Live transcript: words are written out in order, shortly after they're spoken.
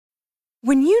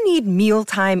When you need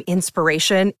mealtime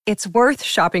inspiration, it's worth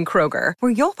shopping Kroger,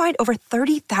 where you'll find over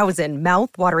 30,000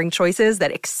 mouth-watering choices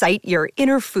that excite your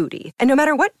inner foodie. And no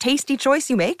matter what tasty choice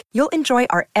you make, you'll enjoy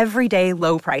our everyday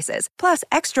low prices, plus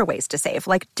extra ways to save,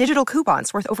 like digital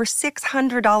coupons worth over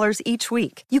 $600 each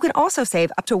week. You can also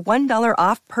save up to $1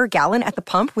 off per gallon at the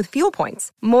pump with fuel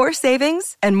points. More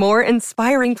savings and more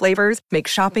inspiring flavors make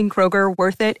shopping Kroger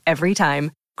worth it every time.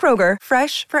 Kroger,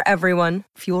 fresh for everyone.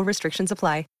 Fuel restrictions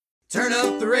apply. Turn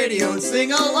up the radio and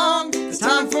sing along. It's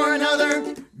time for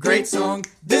another great song.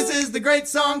 This is the Great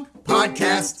Song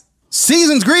Podcast.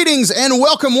 Season's greetings and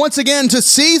welcome once again to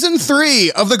Season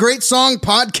 3 of the Great Song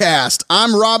Podcast.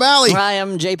 I'm Rob Alley. I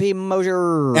am JP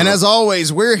Mosier. And as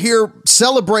always, we're here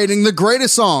celebrating the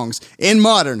greatest songs in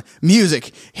modern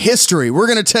music history. We're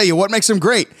going to tell you what makes them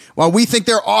great, why we think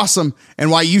they're awesome,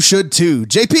 and why you should too.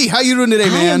 JP, how you doing today,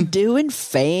 man? I'm doing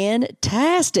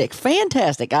fantastic.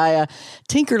 I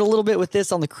tinkered a little bit with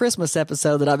this on the Christmas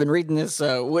episode that I've been reading this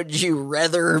Would You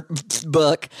Rather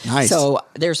book. Nice. So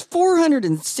there's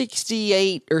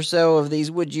 468 or so of these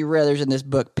Would You Rathers in this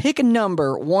book. Pick a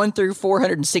number 1 through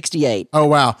 468. Oh,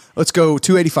 wow. Let's go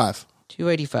 285.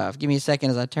 285. Give me a second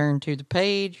as I turn to the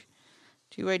page.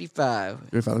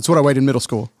 285. That's what I weighed in middle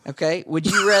school. Okay. Would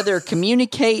you rather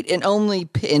communicate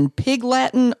in pig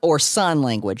Latin or sign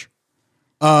language?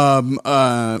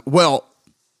 Well,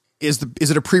 is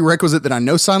it a prerequisite that I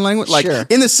know sign language? Like, sure.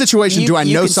 In this situation, do I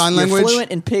know sign language? You're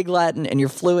fluent in pig Latin and you're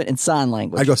fluent in sign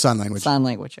language. I go sign language. Sign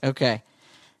language. Okay.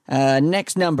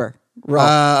 Next number.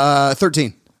 Roll.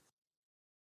 13.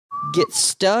 Get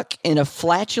stuck in a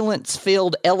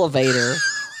flatulence-filled elevator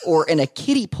or in a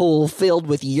kiddie pool filled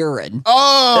with urine.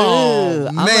 Oh,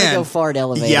 man. man. I'm going to go fart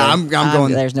elevator. Yeah, I'm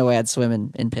going. There's no way I'd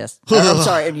swim in piss. I'm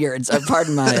sorry, in urine.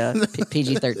 Pardon my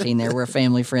PG-13 there. We're a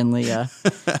family-friendly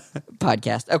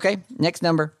podcast. Okay, next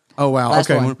number. Oh, wow. Last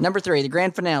okay. one. Number 3, the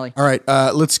grand finale. All right,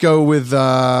 let's go with,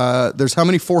 there's how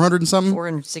many, 400 and something?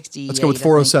 468. Let's go with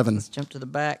 407. Let's jump to the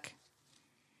back.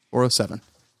 407.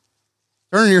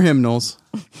 Turn your hymnals.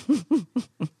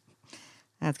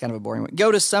 That's kind of a boring one.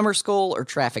 Go to summer school or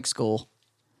traffic school?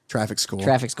 Traffic school.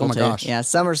 Traffic school, Oh, my too. gosh. Yeah,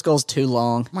 summer school's too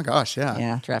long. Oh, my gosh, yeah.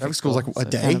 Yeah, traffic school's like a so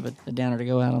day? Kind of a downer to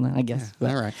go out on that, I guess. All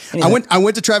right. Anyway. I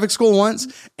went to traffic school once,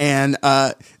 and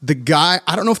the guy,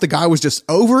 I don't know if the guy was just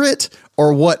over it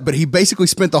or what, but he basically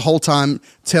spent the whole time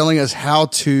telling us how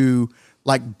to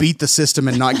like beat the system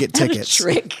and not get tickets.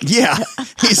 Trick. Yeah.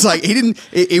 He's like, he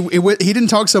didn't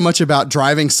talk so much about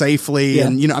driving safely. Yeah.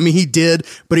 And, I mean, he did,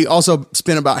 but he also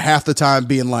spent about half the time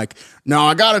being like, no,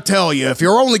 I got to tell you, if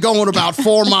you're only going about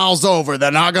 4 miles over,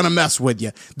 they're not going to mess with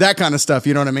you. That kind of stuff.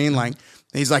 You know what I mean? Like,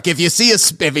 he's like, if you see a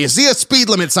speed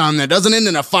limit sign that doesn't end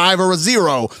in a 5 or a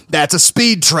 0, that's a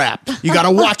speed trap. You got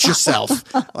to watch yourself.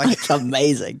 Like, It's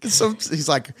amazing. so he's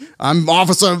like, I'm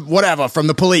officer whatever from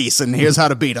the police, and here's how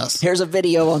to beat us. Here's a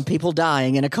video on people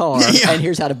dying in a car, Yeah. and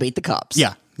here's how to beat the cops.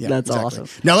 Yeah, That's exactly. awesome.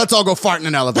 Now let's all go fart in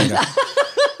an elevator.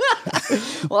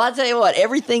 Well, I'll tell you what,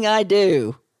 everything I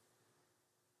do,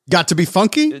 Got to be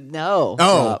funky? no,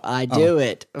 Oh. I do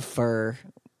it for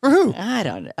who? I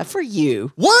don't know, for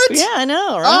you. What? Yeah, I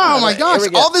know. Right? Oh my Here gosh! we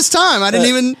go. All this time, I didn't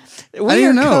even We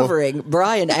are know. covering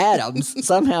Bryan Adams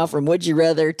somehow from Would You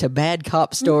Rather to bad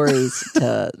cop stories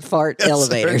to fart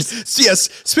elevators. Sir. Yes.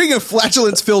 Speaking of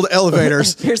flatulence-filled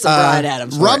elevators, Here's the Bryan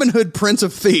Adams part. Robin Hood, Prince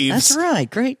of Thieves. That's right.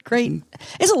 Great.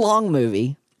 It's a long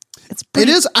movie. It's It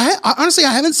pretty, is. I honestly,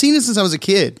 I haven't seen it since I was a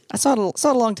kid. I saw it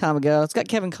a long time ago. It's got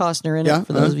Kevin Costner in it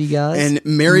for those of you guys. And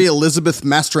Mary Elizabeth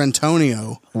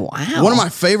Mastrantonio. Wow. One of my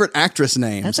favorite actress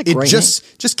names. That's a great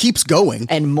It just keeps going.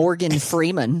 and Morgan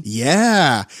Freeman.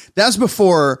 Yeah. That was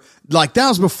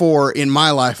before in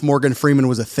my life Morgan Freeman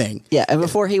was a thing. Yeah, and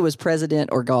before he was president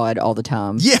or God all the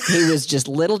time. Yeah. He was just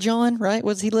Little John, right?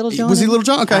 Was he Little John? Was he Little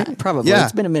John? Okay. Probably. Yeah.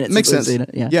 It's been a minute Makes since sense. we've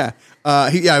seen it. Yeah. Yeah.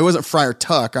 He wasn't Friar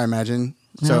Tuck, I imagine.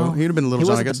 So No. he'd have been Little He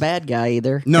John, I wasn't guess. the bad guy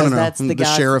either. No, 'cause no. That's the The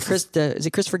guy. sheriff. Is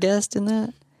it Christopher Guest in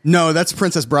that? No, that's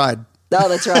Princess Bride. Oh,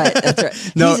 that's right. That's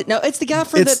right. No. No, it's the guy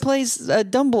that plays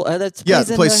Dumbledore. Yeah,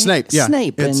 plays Snape. Yeah.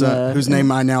 Snape. It's in, whose name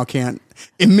I now can't.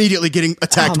 Immediately getting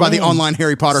attacked by the man. online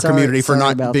Harry Potter community for Sorry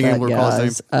not about being that, able to recall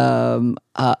his name.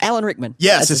 Alan Rickman.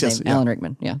 Yes, That's his yes, name. yeah. Alan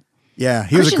Rickman. Yeah. Yeah,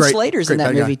 he Christian was a great. Slater's in great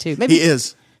that bad movie guy. too. Maybe He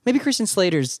is. Maybe Christian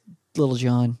Slater's Little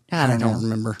John. I don't know.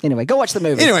 remember. Anyway, go watch the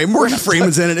movie. Anyway, Morgan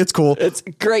Freeman's in it. It's cool. It's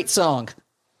a great song.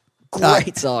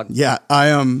 Great song. Yeah,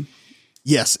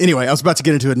 Yes. Anyway, I was about to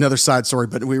get into another side story,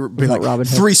 but we were being About like Robin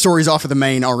Hood. 3 stories off of the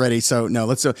main already. So no,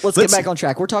 let's Get back on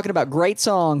track. We're talking about great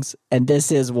songs, and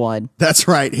this is one. That's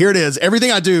right. Here it is.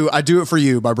 Everything I do it for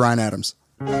you by Bryan Adams.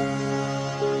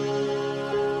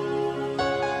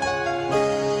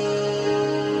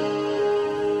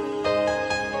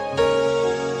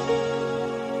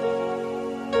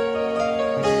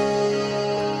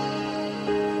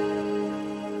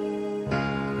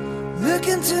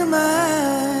 into my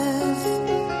eyes,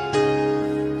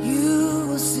 you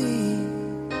will see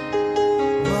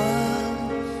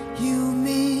what you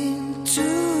mean to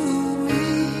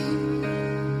me.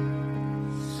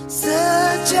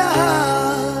 Such a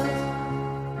heart,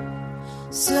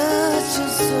 such a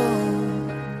soul.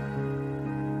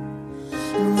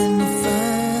 And when you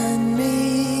find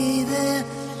me there,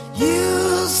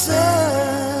 you'll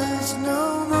search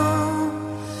no more.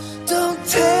 Don't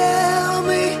tell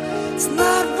me it's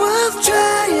not worth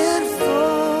trying for.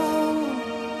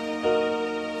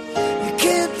 You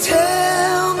can't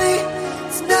tell me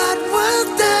it's not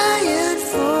worth dying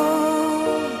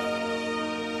for.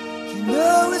 You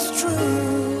know it's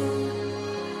true.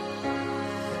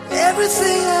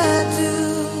 Everything I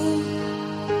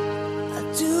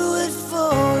do it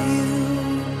for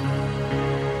you.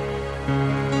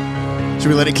 Should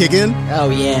we let it kick in? Oh,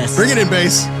 yes. Bring it in,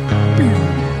 bass. Look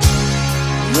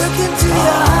into your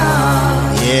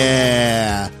eyes.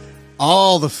 Yeah.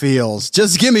 All the feels.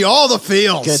 Just give me all the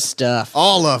feels. Good stuff.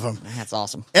 All of them. That's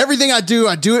awesome. Everything I do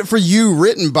it for you.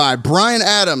 Written by Bryan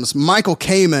Adams, Michael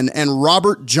Kamen, and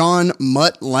Robert John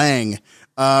Mutt Lang.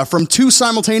 From two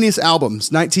simultaneous albums,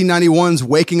 1991's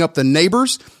Waking Up the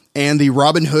Neighbors and the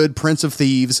Robin Hood Prince of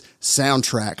Thieves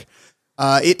soundtrack.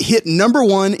 It hit number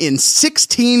one in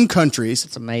 16 countries.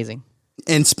 It's amazing.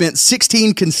 And spent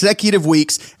 16 consecutive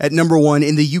weeks at number one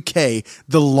in the UK,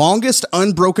 the longest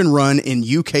unbroken run in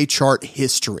UK chart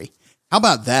history. How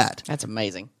about that? That's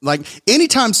amazing. Like,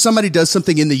 anytime somebody does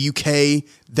something in the UK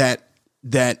that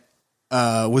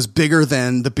was bigger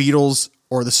than the Beatles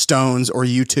or the Stones or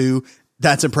U2,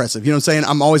 that's impressive. You know what I'm saying?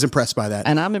 I'm always impressed by that.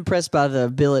 And I'm impressed by the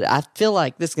ability. I feel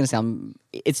like this is going to sound,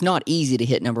 it's not easy to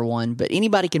hit number one, but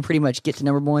anybody can pretty much get to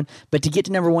number one. But to get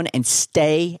to number one and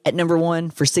stay at number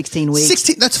one for 16 weeks.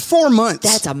 16, that's 4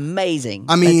 months. That's amazing.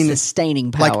 I mean, that's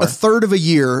sustaining power. Like a third of a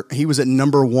year, he was at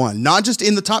number one. Not just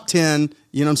in the top 10,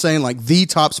 you know what I'm saying? Like the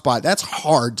top spot. That's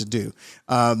hard to do.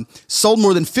 Sold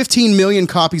more than 15 million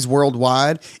copies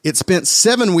worldwide. It spent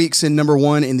 7 weeks in number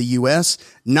one in the US,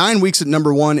 9 weeks at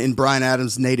number one in Bryan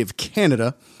Adams' native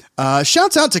Canada.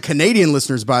 Shouts out to Canadian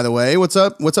listeners, by the way. What's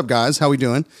up? What's up, guys? How we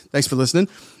doing? Thanks for listening.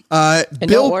 And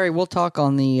don't worry, we'll talk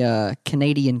on the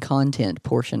Canadian content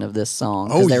portion of this song.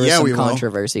 Oh, there was yeah, some we will.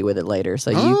 controversy with it later.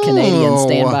 So you Canadians,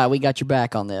 stand by. We got your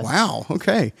back on this. Wow.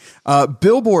 Okay.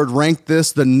 Billboard ranked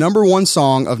this the number one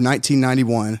song of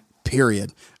 1991,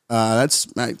 period. That's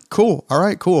cool. All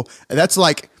right, cool. That's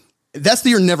the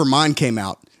year Nevermind came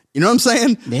out. You know what I'm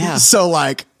saying? Yeah. So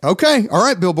like, okay. All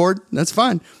right, Billboard. That's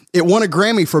fine. It won a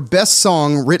Grammy for Best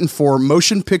Song Written for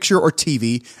Motion Picture or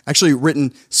TV, actually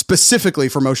written specifically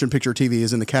for Motion Picture or TV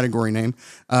is in the category name,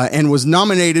 and was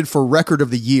nominated for Record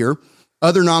of the Year.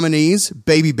 Other nominees,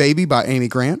 Baby Baby by Amy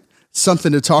Grant,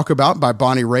 Something to Talk About by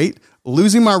Bonnie Raitt,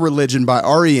 Losing My Religion by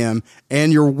REM,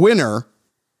 and your winner,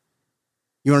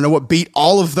 you want to know what beat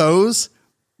all of those?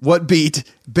 What beat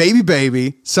Baby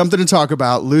Baby, Something to Talk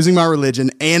About, Losing My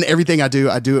Religion, and Everything I Do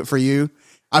It For You?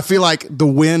 I feel like the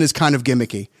win is kind of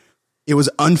gimmicky. It was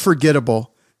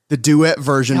Unforgettable, the duet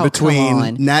version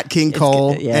between Nat King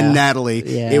Cole and Natalie.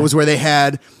 Yeah. It was where they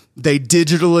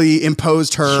digitally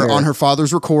imposed her on her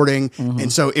father's recording. Mm-hmm.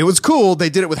 And so it was cool. They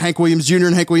did it with Hank Williams Jr.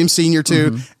 and Hank Williams Sr. too.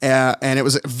 Mm-hmm. And it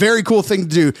was a very cool thing to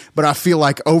do. But I feel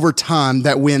like over time,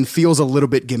 that win feels a little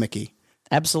bit gimmicky.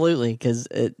 Absolutely, because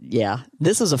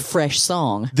this is a fresh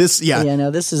song. This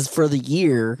is for the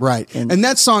year, right? And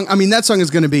that song,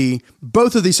 is going to be.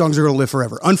 Both of these songs are going to live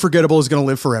forever. Unforgettable is going to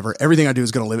live forever. Everything I Do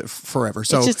is going to live forever.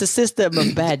 So it's just a system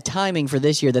of bad timing for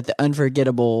this year that the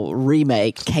Unforgettable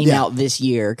remake came out this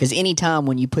year. Because anytime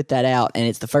when you put that out and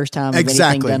it's the first time of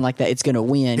anything done like that, it's going to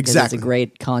win. Because it's a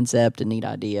great concept and neat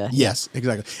idea. Yes,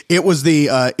 exactly. It was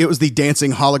the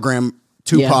dancing hologram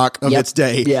Tupac of its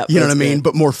day. You know what I mean? Good.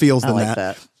 But more feels than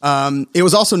that. It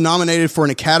was also nominated for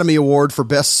an Academy Award for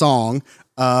Best Song,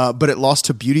 but it lost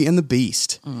to Beauty and the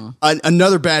Beast.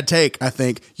 Another bad take, I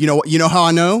think. You know how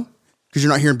I know? Because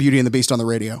you're not hearing Beauty and the Beast on the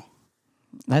radio.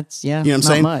 That's, you know what I'm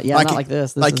saying? Much. Yeah, not like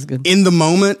this. This is good. In the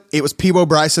moment, it was Peabo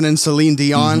Bryson and Celine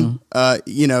Dion, and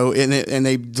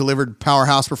they delivered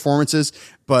powerhouse performances.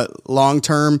 But long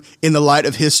term, in the light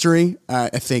of history,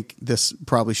 I think this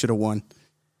probably should have won.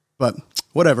 But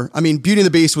whatever. I mean, Beauty and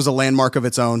the Beast was a landmark of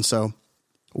its own, so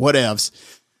whatevs.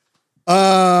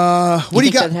 What do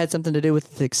you got? That had something to do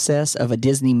with the success of a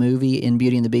Disney movie in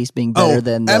Beauty and the Beast being better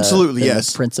than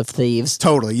the Prince of Thieves.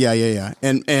 Totally, yeah.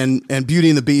 And Beauty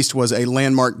and the Beast was a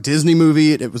landmark Disney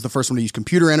movie. It was the first one to use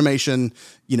computer animation.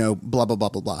 Blah blah blah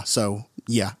blah blah. So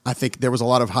yeah, I think there was a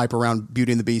lot of hype around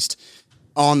Beauty and the Beast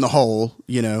on the whole,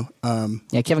 Yeah,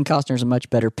 Kevin Costner's a much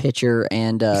better pitcher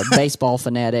and baseball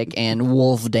fanatic and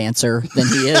wolf dancer than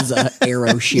he is a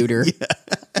arrow shooter.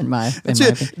 In my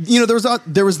opinion.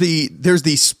 There's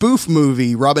the spoof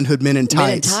movie Robin Hood Men in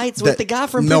Tights. Men in Tights with the guy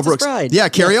from Princess Bride. Yeah,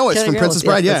 Cary Elwes from Princess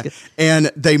Bride. Yeah,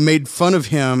 and they made fun of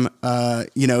him.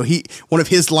 One of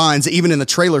his lines, even in the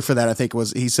trailer for that, I think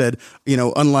he said,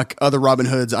 unlike other Robin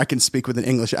Hoods, I can speak with an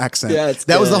English accent. Yeah,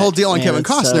 that was the whole deal on Kevin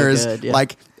Costner. So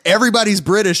like. Everybody's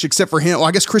British except for him. Well,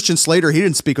 I guess Christian Slater, he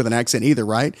didn't speak with an accent either,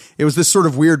 right? It was this sort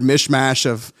of weird mishmash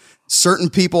of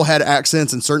certain people had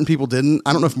accents and certain people didn't.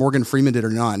 I don't know if Morgan Freeman did or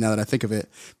not, now that I think of it.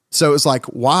 So it's like,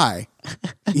 why?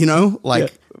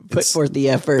 Put forth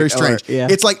the effort. Very strange.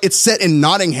 It's like it's set in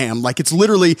Nottingham. Like it's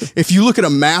literally, if you look at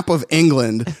a map of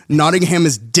England, Nottingham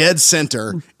is dead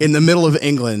center in the middle of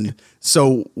England.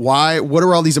 So why? What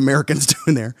are all these Americans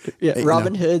doing there? Yeah,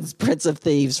 Robin Hood's Prince of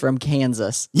Thieves from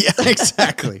Kansas. Yeah,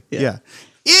 exactly. yeah.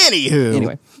 Anywho,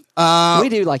 anyway. We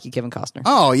do like you, Kevin Costner.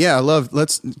 Oh yeah,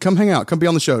 let's come hang out. Come be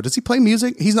on the show. Does he play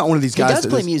music? He's not one of these guys. He does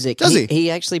play music. Does he? He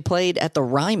actually played at the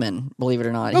Ryman, believe it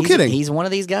or not. No kidding. He's one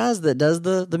of these guys that does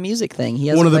the music thing. He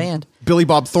has one a of the band. Billy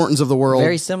Bob Thorntons of the world.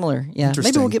 Very similar. Yeah.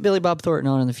 Maybe we'll get Billy Bob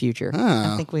Thornton on in the future.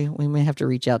 I think we may have to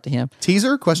reach out to him.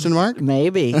 Teaser? Question mark?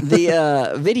 Maybe.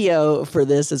 The video for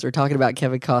this, as we're talking about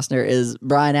Kevin Costner, is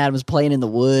Bryan Adams playing in the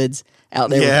woods out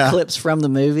there with clips from the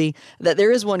movie. That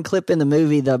there is one clip in the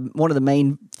movie, one of the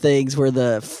main things where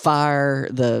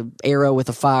the arrow with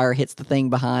the fire hits the thing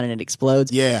behind and it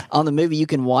explodes. Yeah. On the movie, you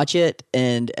can watch it,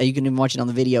 and you can even watch it on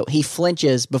the video. He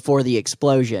flinches before the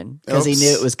explosion because he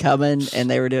knew it was coming, and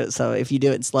they were doing it. So if you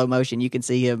do it in slow motion, you can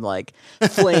see him like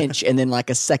flinch, and then like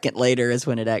a second later is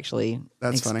when it actually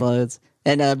explodes.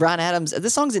 Funny. And Bryan Adams,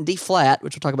 this song's in D flat,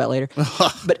 which we'll talk about later.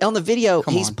 But on the video,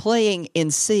 he's playing in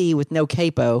C with no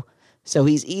capo. So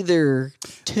he's either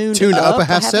tuned up a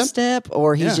half step,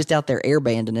 or he's just out there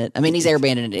airbanding it. I mean, he's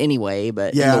airbanding it anyway,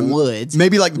 but in the woods.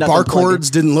 Maybe like bar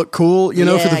chords didn't look cool, for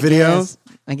the video.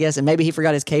 I guess, and maybe he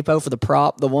forgot his capo for the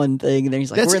prop, the one thing, and then he's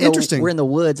like, we're in the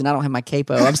woods, and I don't have my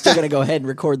capo. I'm still going to go ahead and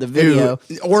record the video.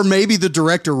 Or maybe the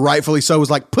director, rightfully so, was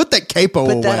like, put that capo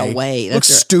away. Put that away. Looks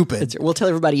stupid. We'll tell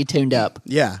everybody you tuned up.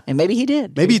 Yeah. And maybe he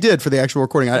did. Maybe he did for the actual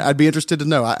recording. I'd be interested to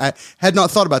know. I had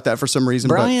not thought about that for some reason.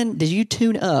 Bryan, did you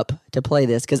tune up to play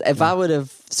this? Because if I would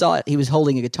have saw it, he was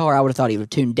holding a guitar, I would have thought he would have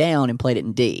tuned down and played it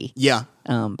in D. Yeah.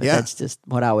 But that's just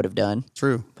what I would have done.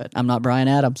 True. But I'm not Bryan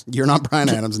Adams. You're not Bryan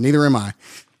Adams. Neither am I.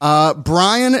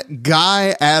 Bryan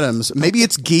Guy Adams. Maybe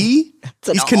it's Guy?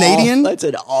 He's Canadian? That's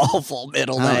an awful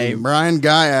middle name. Bryan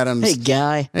Guy Adams. Hey,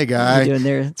 Guy. Hey, Guy. How you doing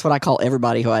there? That's what I call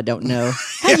everybody who I don't know.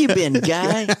 How you been,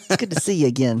 Guy? It's good to see you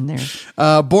again there.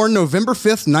 Born November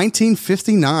 5th,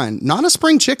 1959. Not a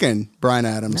spring chicken, Bryan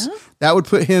Adams. No? That would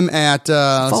put him at...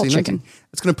 fall chicken.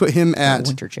 It's going to put him at...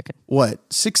 winter chicken. What?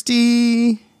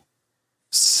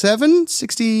 67?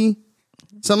 60?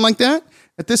 Something like that?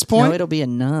 At this point? No, it'll be a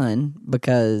 9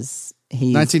 because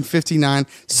he's... 1959.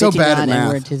 So bad at math. And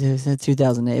we're in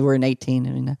 2008. We're in 18. I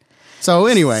mean, so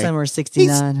anyway. Summer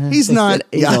 69. He's not...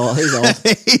 He's old. He's old.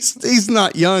 he's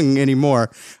not young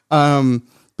anymore. But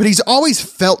he's always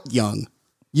felt young.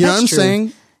 You know what I'm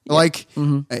saying? Yeah. Like,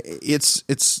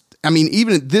 it's... I mean,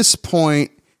 even at this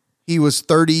point, he was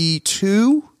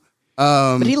 32.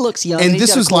 But he looks young. And he's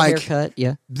this got a was cool like... haircut.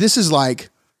 Yeah. This is like...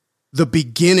 the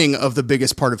beginning of the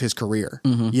biggest part of his career.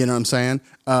 You know what I'm saying?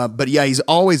 But yeah, he's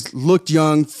always looked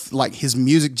young. Like his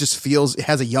music just it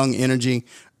has a young energy.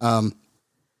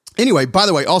 Anyway, by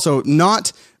the way, also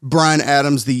not Bryan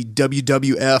Adams, the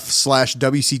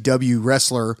WWF/WCW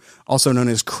wrestler, also known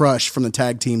as Crush from the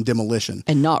tag team Demolition.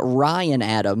 And not Ryan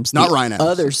Adams. Not Ryan Adams.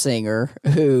 Other singer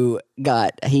who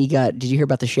did you hear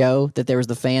about the show that there was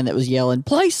the fan that was yelling,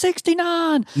 play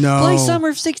 69, no, play Summer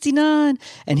of 69.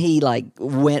 And he like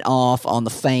went off on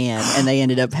the fan and they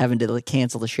ended up having to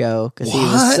cancel the show because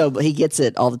he gets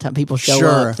it all the time. People show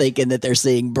up thinking that they're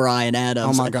seeing Bryan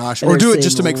Adams. Oh my gosh. Or do it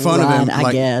just to make fun of him.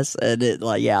 I guess. And it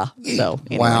So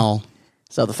anyway. Wow.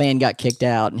 So the fan got kicked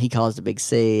out, and he caused a big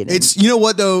scene. It's you know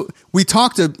what though, we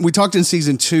talked in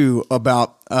season 2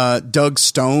 about Doug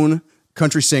Stone,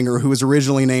 country singer who was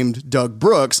originally named Doug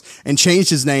Brooks and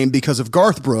changed his name because of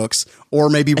Garth Brooks, or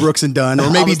maybe Brooks and Dunn,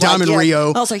 or maybe Diamond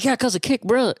Rio. I was like, because of Kicks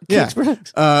Brooks.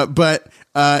 But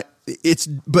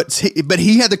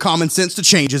he had the common sense to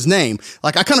change his name.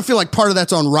 Like I kind of feel like part of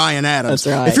that's on Ryan Adams.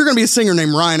 That's right. If you're going to be a singer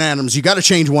named Ryan Adams, you got to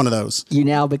change one of those. You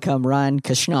now become Ryan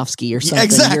Koshnowski or something.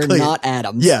 Exactly. You're not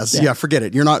Adams. Yes. Yeah. Forget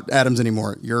it. You're not Adams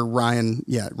anymore. You're Ryan.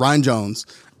 Yeah. Ryan Jones.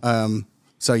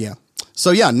 So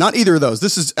yeah, not either of those.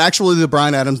 This is actually the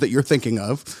Bryan Adams that you're thinking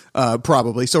of,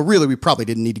 probably. So really, we probably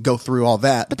didn't need to go through all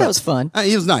that. But that was fun.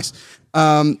 It was nice.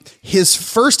 His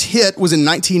first hit was in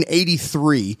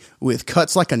 1983 with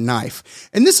Cuts Like a Knife.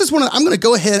 And this is I'm going to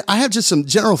go ahead. I have just some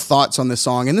general thoughts on this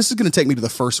song, and this is going to take me to the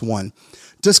first one.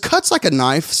 Does Cuts Like a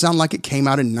Knife sound like it came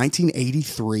out in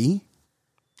 1983?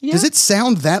 Yeah. Does it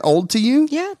sound that old to you?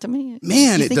 Yeah, to me.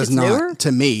 Man, it does not newer?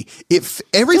 To me.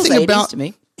 Everything about to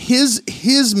me.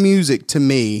 His music to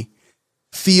me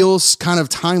feels kind of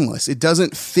timeless. It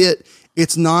doesn't fit.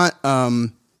 It's not.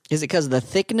 Is it because of the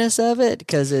thickness of it?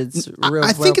 Because it's real.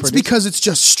 I think it's because it's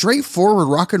just straightforward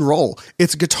rock and roll.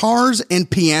 It's guitars and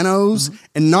pianos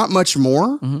and not much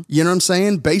more. You know what I'm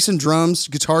saying? Bass and drums,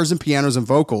 guitars and pianos and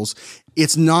vocals.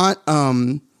 It's not.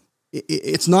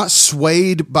 It's not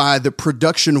swayed by the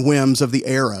production whims of the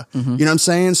era. You know what I'm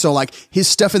saying? So like his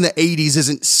stuff in the 80s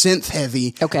isn't synth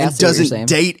heavy and doesn't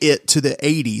date it to the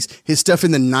 80s. His stuff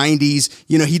in the 90s,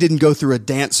 he didn't go through a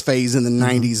dance phase in the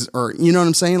 90s or, you know what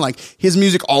I'm saying? Like his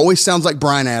music always sounds like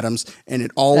Bryan Adams and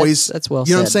it always, that's well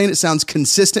you know what I'm saying? It sounds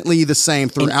consistently the same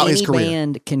throughout his career. Any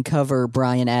band can cover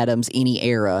Bryan Adams any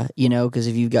era, because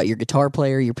if you've got your guitar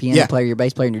player, your piano player, your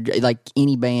bass player, and like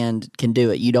any band can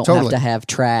do it. You don't have to have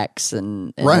tracks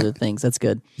and other things. That's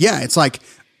good. Yeah, it's like,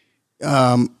 it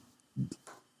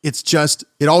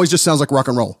always just sounds like rock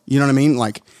and roll. You know what I mean?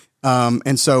 Like,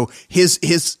 and so his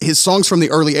songs from the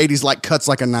early 80s, like Cuts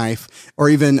Like a Knife, or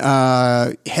even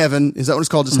Heaven, is that what it's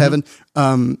called? Just Heaven.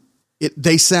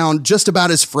 They sound just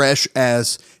about as fresh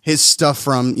as his stuff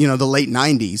from the late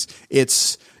 90s.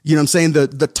 It's you know what I'm saying,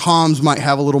 the toms might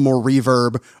have a little more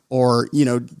reverb, or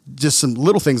just some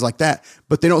little things like that,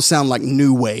 but they don't sound like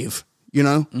new wave.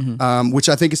 Which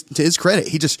I think is to his credit.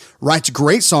 He just writes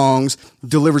great songs,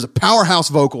 delivers a powerhouse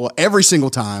vocal every single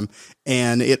time,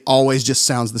 and it always just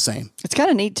sounds the same. It's kind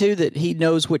of neat, too, that he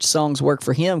knows which songs work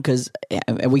for him, because,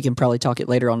 and we can probably talk it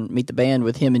later on Meet the Band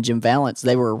with him and Jim Vallance.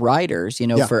 They were writers,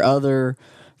 for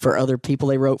other people.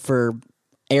 They wrote for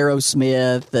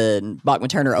Aerosmith and Bachman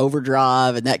Turner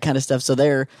Overdrive and that kind of stuff. So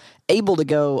they're able to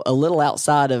go a little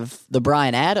outside of the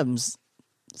Bryan Adams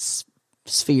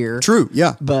sphere. True,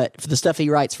 yeah. But for the stuff he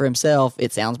writes for himself,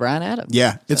 it sounds Bryan Adams.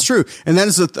 Yeah, it's true. And that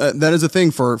is a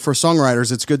thing for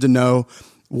songwriters. It's good to know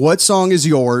what song is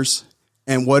yours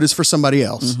and what is for somebody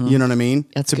else. You know what I mean?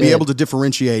 That's to good. Be able to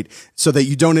differentiate so that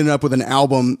you don't end up with an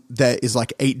album that is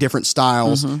like 8 different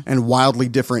styles and wildly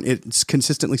different. It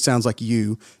consistently sounds like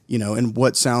and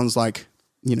what sounds like,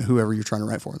 whoever you're trying to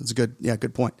write for. That's a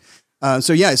good point.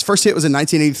 His first hit was in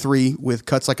 1983 with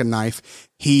Cuts Like a Knife.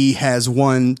 He has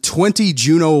won 20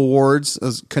 Juno Awards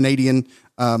as Canadian.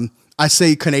 I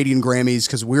say Canadian Grammys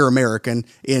because we're American.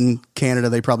 In Canada,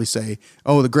 they probably say,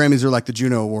 the Grammys are like the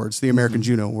Juno Awards, the American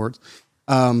Juno Awards.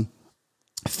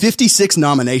 56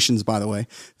 nominations, by the way,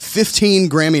 15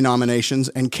 Grammy nominations,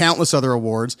 and countless other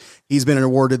awards. He's been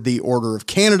awarded the Order of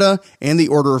Canada and the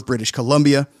Order of British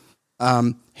Columbia.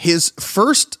 His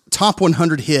first top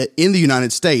 100 hit in the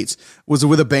United States was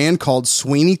with a band called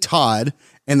Sweeney Todd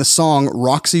and the song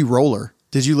Roxy Roller.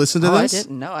 Did you listen to this? I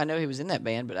didn't know. I know he was in that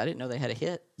band, but I didn't know they had a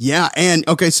hit. Yeah, and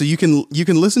okay, so you can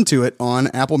listen to it on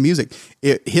Apple Music.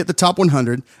 It hit the top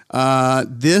 100.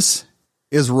 This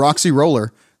is Roxy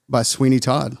Roller by Sweeney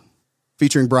Todd,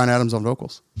 featuring Bryan Adams on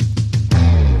vocals.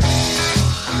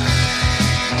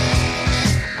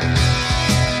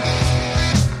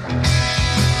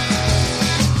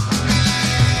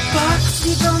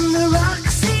 Boxy from the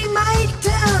Roxy might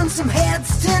turn some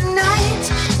heads tonight.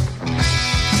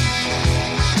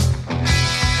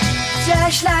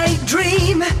 Flashlight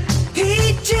dream,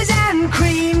 peaches and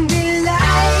cream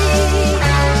delight.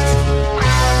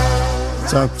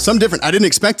 So something different. I didn't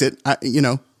expect it.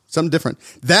 Something different.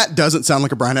 That doesn't sound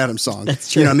like a Bryan Adams song. That's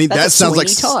true. You know what I mean? That's that sounds like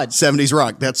Todd. 70s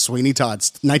rock. That's Sweeney Todd,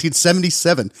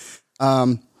 1977.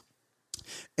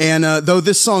 Though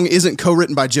this song isn't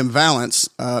co-written by Jim Vallance,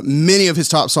 many of his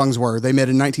top songs were. They met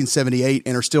in 1978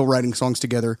 and are still writing songs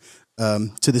together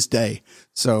to this day.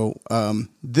 So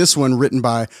this one written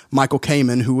by Michael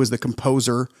Kamen, who was the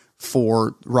composer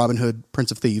for Robin Hood,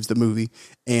 Prince of Thieves, the movie,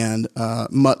 and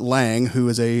Mutt Lange, who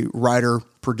is a writer,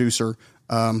 producer.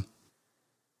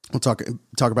 We'll talk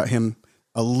about him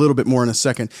a little bit more in a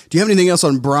second. Do you have anything else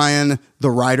on Bryan, the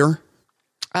writer?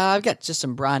 I've got just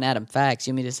some Bryan Adams facts.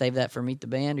 You want me to save that for Meet the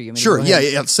Band? Or you want me Sure, to go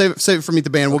ahead? yeah. Save it for Meet the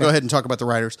Band. We'll go ahead and talk about the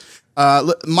writers.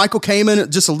 Michael Kamen,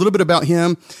 just a little bit about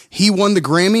him. He won the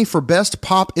Grammy for Best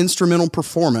Pop Instrumental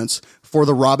Performance for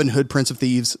the Robin Hood, Prince of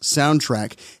Thieves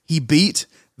soundtrack. He beat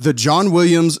the John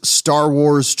Williams Star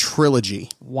Wars trilogy.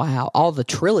 Wow, all the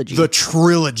trilogy. The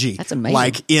trilogy. That's amazing.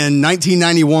 Like in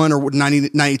 1991 or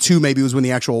 1992 maybe was when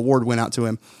the actual award went out to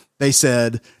him. They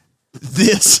said,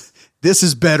 this this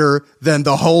is better than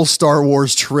the whole Star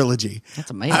Wars trilogy.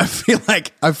 That's amazing.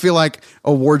 I feel like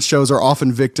award shows are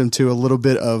often victim to a little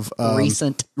bit of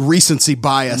recency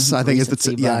bias. I think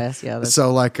recency bias. Yeah.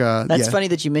 So like, that's funny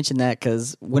that you mentioned that,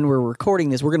 because when we're recording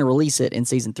this, we're going to release it in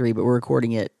season 3, but we're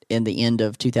recording it in the end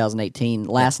of 2018.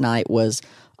 Last night was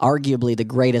arguably the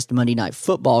greatest Monday Night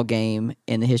Football game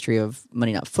in the history of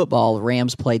Monday Night Football. The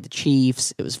Rams played the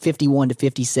Chiefs. It was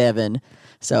 51-57.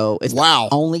 So it's the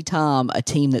only time a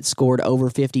team that scored over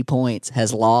 50 points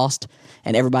has lost,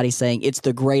 and everybody's saying it's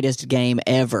the greatest game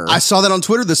ever. I saw that on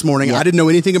Twitter this morning. Yep. I didn't know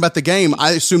anything about the game.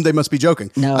 I assumed they must be joking.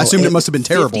 No, I assumed it must have been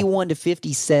terrible.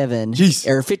 51-57. Jeez.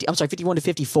 Or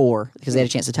 51-54, because they had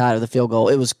a chance to tie it with a field goal.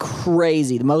 It was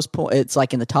crazy. The most it's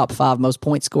like in the top 5 most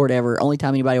points scored ever. Only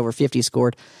time anybody over 50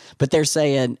 scored. But they're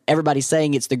saying, everybody's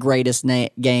saying it's the greatest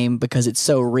game because it's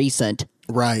so recent.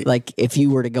 Right. Like, if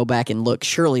you were to go back and look,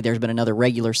 surely there's been another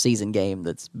regular season game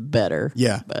that's better.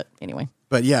 Yeah. But anyway.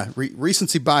 But yeah,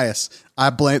 recency bias.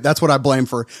 That's what I blame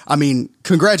for. I mean,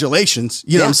 congratulations.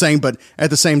 You know what I'm saying? But at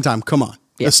the same time, come on.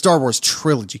 Yeah. The Star Wars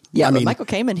trilogy. Yeah, but Michael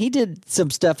Kamen, he did some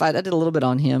stuff. I did a little bit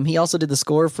on him. He also did the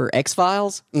score for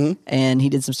X-Files, and he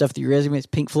did some stuff with the Eurythmics,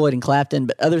 Pink Floyd, and Clapton.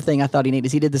 But other thing I thought he needed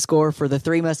is he did the score for the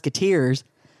Three Musketeers.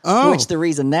 Oh. Which the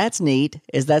reason that's neat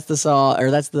is that's the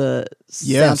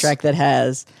soundtrack that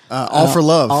has All for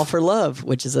Love. All for Love,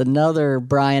 which is another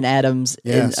Bryan Adams.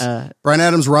 Yes. Bryan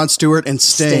Adams, Rod Stewart, and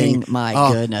Sting. My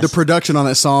goodness. The production on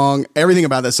that song, everything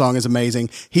about that song is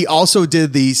amazing. He also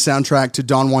did the soundtrack to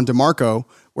Don Juan DeMarco,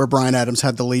 where Bryan Adams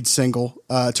had the lead single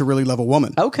to Really Love a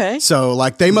Woman. Okay. So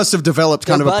like they must have developed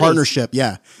kind of a partnership.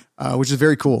 Yeah. Which is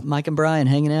very cool. Mike and Bryan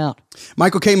hanging out.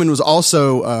 Michael Kamen was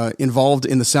also involved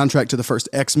in the soundtrack to the first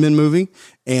X-Men movie,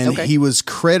 and he was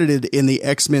credited in the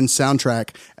X-Men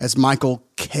soundtrack as Michael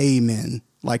Kamen,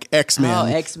 like X-Men. Oh,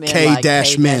 X-Men,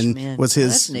 K-Men was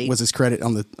his credit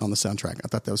on the soundtrack. I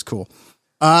thought that was cool.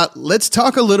 Let's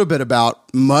talk a little bit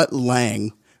about Mutt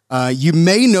Lange. You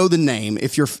may know the name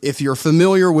if you're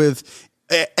familiar with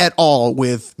at all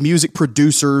with music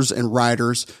producers and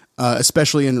writers.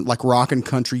 Especially in like rock and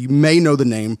country, you may know the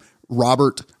name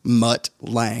Robert Mutt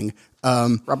Lange.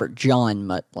 Robert John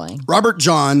Mutt Lange. Robert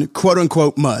John, quote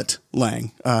unquote, Mutt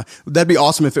Lange. That'd be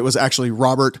awesome if it was actually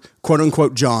Robert, quote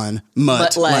unquote, John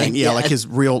Mutt Lange. Yeah, like his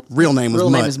real name was Mutt.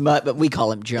 Real name is Mutt, but we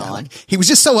call him John. Yeah, he was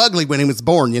just so ugly when he was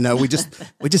born. You know, we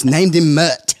just named him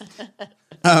Mutt.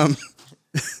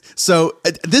 So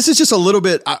this is just a little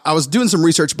bit, I was doing some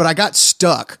research, but I got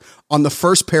stuck on the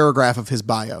first paragraph of his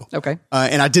bio. Okay.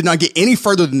 And I did not get any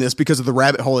further than this because of the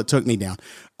rabbit hole it took me down.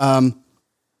 I'm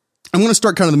going to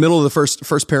start kind of the middle of the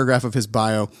first paragraph of his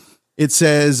bio. It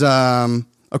says,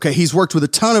 he's worked with a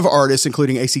ton of artists,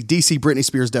 including AC/DC, Britney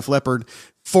Spears, Def Leppard,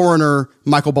 Foreigner,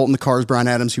 Michael Bolton, The Cars, Bryan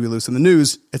Adams, Huey Lewis and the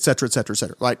News, et cetera, et cetera, et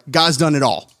cetera. Like, guy's done it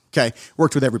all. Okay.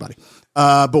 Worked with everybody.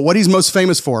 But what he's most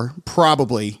famous for,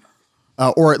 probably,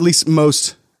 or at least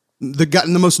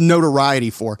gotten the most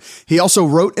notoriety for. He also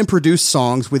wrote and produced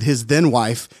songs with his then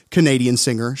wife, Canadian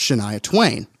singer Shania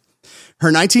Twain.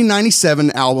 Her 1997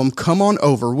 album, Come On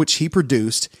Over, which he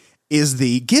produced, is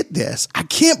get this, I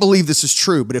can't believe this is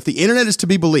true, but if the internet is to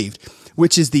be believed,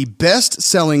 which is the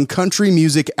best-selling country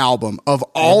music album of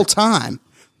all time,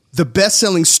 the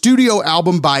best-selling studio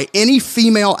album by any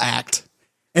female act,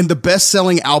 and the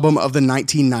best-selling album of the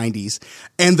 1990s,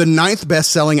 and the 9th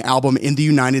best-selling album in the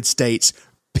United States,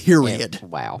 period. Yeah,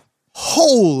 wow.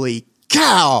 Holy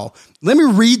cow. Let me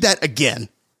read that again.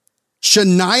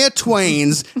 Shania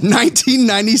Twain's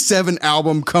 1997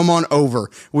 album, Come On Over,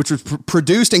 which was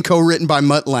produced and co-written by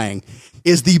Mutt Lange,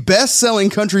 is the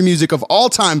best-selling country music of all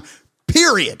time,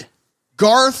 period.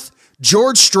 Garth,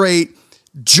 George Strait,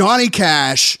 Johnny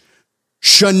Cash,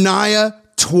 Shania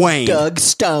Twain. Doug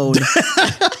Stone.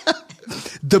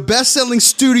 The best-selling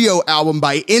studio album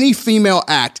by any female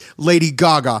act, Lady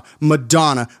Gaga,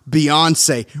 Madonna,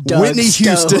 Beyonce, Doug Whitney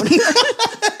Stone. Houston.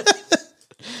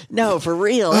 No, for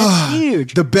real. That's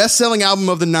huge. The best-selling album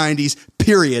of the 90s,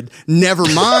 period. Never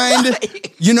mind.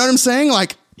 You know what I'm saying?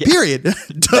 Like, period.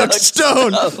 Doug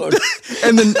Stone.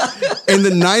 and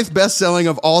the 9th best-selling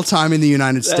of all time in the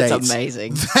United States. That's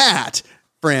amazing. That,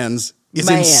 friends, is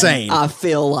insane. I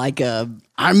feel like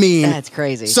that's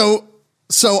crazy.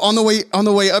 So on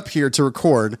the way up here to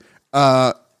record,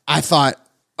 I thought,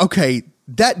 okay,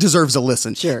 that deserves a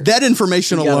listen. Sure. That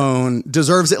information alone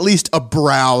deserves at least a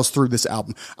browse through this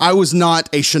album. I was not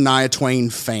a Shania Twain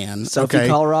fan. So if you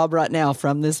call Rob right now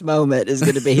from this moment is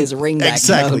going to be his ringback.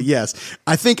 Exactly. Mode. Yes.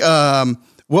 I think,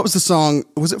 what was the song?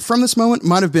 Was it From This Moment?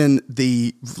 Might have been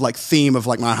the theme of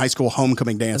my high school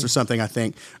homecoming dance or something, I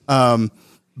think.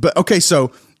 But okay,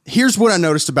 so here's what I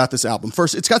noticed about this album.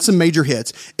 First, it's got some major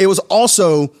hits. It was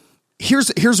also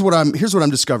here's what I'm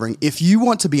discovering. If you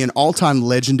want to be an all-time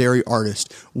legendary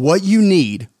artist, what you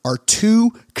need are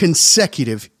 2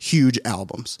 consecutive huge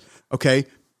albums. Okay?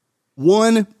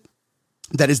 One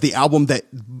that is the album that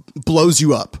blows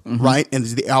you up, right? And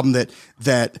is the album that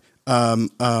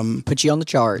puts you on the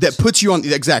charts. That puts you on,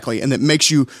 exactly, and that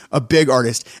makes you a big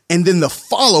artist. And then the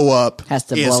follow-up has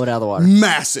to blow it out of the water.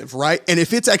 Massive, right? And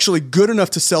if it's actually good enough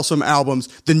to sell some albums,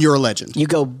 then you're a legend. You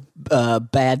go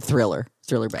bad Thriller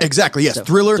bad. Exactly, yes. So,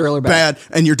 thriller bad,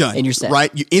 and you're done. And you're set. Right?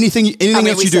 Anything else you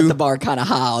do. We set the bar kind of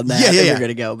high on that. Yeah. You're going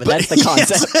to go, but that's the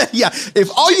concept. Yes, yeah. If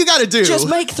all you got to do. Just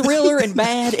make Thriller and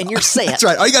Bad, and you're set. That's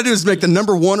right. All you got to do is make the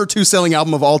number 1 or 2 selling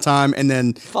album of all time, and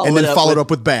then follow it up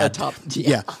with Bad.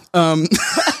 Yeah.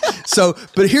 So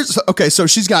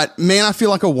she's got Man, I Feel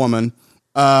Like a Woman.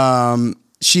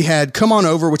 She had Come On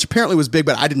Over, which apparently was big,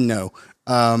 but I didn't know.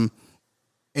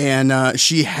 And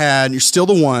she had You're Still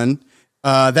the One.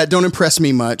 That Don't Impress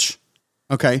Me Much.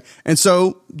 Okay. And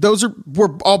so those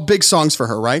were all big songs for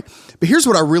her, right? But here's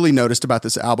what I really noticed about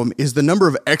this album is the number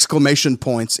of exclamation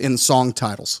points in song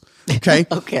titles. Okay.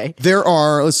 Okay. There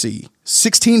are,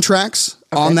 16 tracks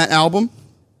on that album.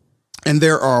 And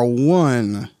there are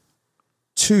 1,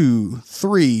 2,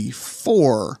 3,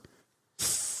 4,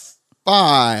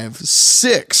 5,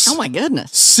 6. Oh my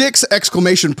goodness. 6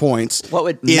 exclamation points. What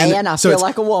would Man, I Feel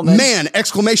Like a Woman. Man,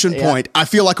 exclamation point. I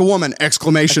Feel Like a Woman,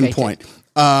 exclamation point.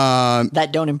 That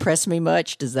Don't Impress Me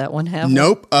Much. Does that one have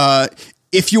Nope.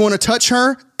 If You Want to Touch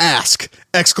Her, Ask,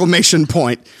 exclamation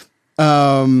point.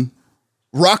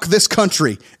 Rock This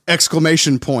Country,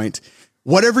 exclamation point.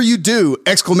 Whatever You Do,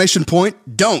 exclamation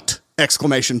point. Don't,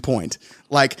 exclamation point.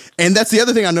 And that's the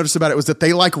other thing I noticed about it was that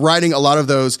they like writing a lot of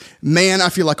those, Man, I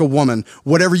Feel Like a Woman,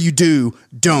 whatever you do,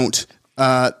 don't,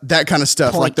 that kind of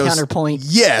stuff. Point, like those, counterpoint.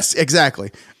 Yes,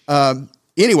 exactly.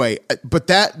 Anyway, but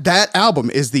that album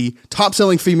is the top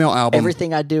selling female album.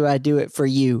 Everything I do it for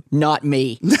you, not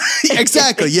me.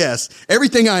 Exactly. Yes.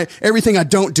 Everything I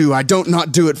don't do, I don't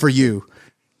not do it for you.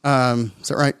 Is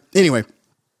that right? Anyway.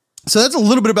 So that's a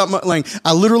little bit about Mutt Lange.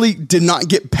 I literally did not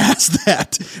get past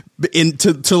that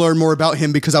to learn more about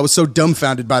him because I was so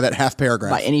dumbfounded by that half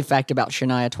paragraph. By any fact about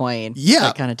Shania Twain. Yeah.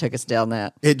 That kind of took us down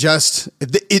that. It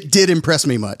did impress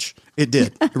me much. It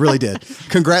did. It really did.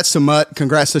 Congrats to Mutt.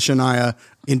 Congrats to Shania.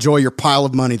 Enjoy your pile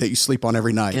of money that you sleep on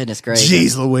every night. Goodness gracious.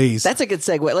 Jeez Louise. That's a good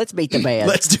segue. Let's meet the band.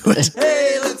 Let's do it.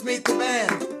 Hey, let's meet the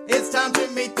band. It's time to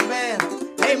meet the band.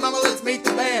 Hey, mama, let's meet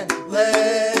the band.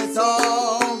 Let's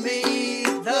all meet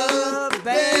the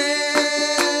band.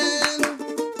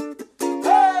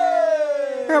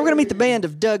 Hey! We're going to meet the band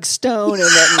of Doug Stone and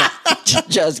then,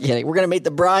 just kidding. We're going to meet the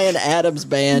Bryan Adams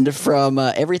band from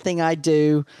Everything I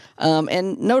Do,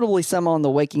 and notably some on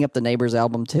the Waking Up the Neighbors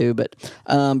album too. But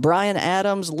Bryan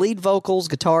Adams, lead vocals,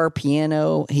 guitar,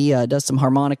 piano. He does some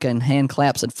harmonica and hand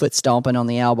claps and foot stomping on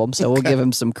the album, so we'll give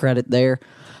him some credit there.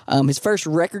 His first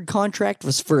record contract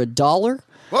was for $1.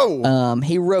 Whoa.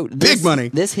 He wrote big money.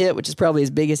 This hit, which is probably his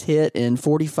biggest hit, in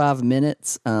 45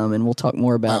 minutes. And we'll talk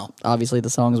more about, obviously, the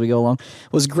songs as we go along.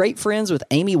 Was great friends with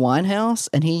Amy Winehouse,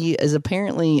 and he is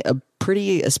apparently a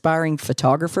pretty aspiring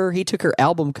photographer. He took her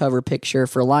album cover picture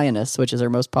for Lioness, which is her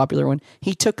most popular one.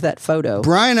 He took that photo.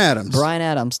 Bryan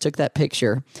Adams took that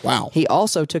picture. Wow. He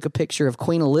also took a picture of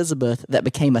Queen Elizabeth that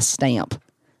became a stamp.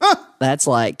 Huh. That's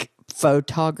like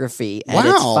photography at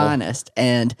its finest.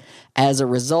 And as a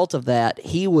result of that,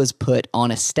 he was put on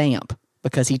a stamp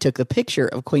because he took the picture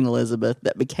of Queen Elizabeth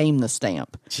that became the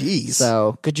stamp. Jeez.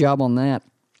 So good job on that.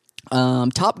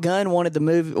 Top Gun wanted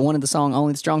the song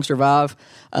 "Only the Strong Survive"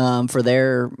 for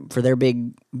their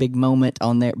big moment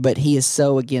on there, but he is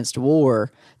so against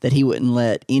war that he wouldn't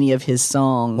let any of his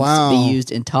songs be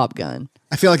used in Top Gun.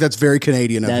 I feel like that's very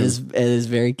Canadian of him. It is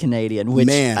very Canadian. Which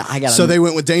Man, so they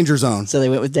went with Danger Zone.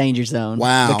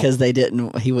 Wow, because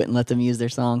he wouldn't let them use their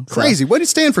song. Crazy. What did it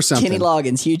stand for something? Kenny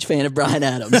Loggins, huge fan of Bryan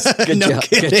Adams. Good job,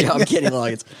 Kenny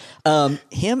Loggins.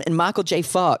 Him and Michael J.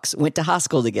 Fox went to high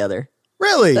school together.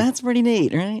 Really? That's pretty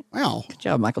neat, right? Wow. Good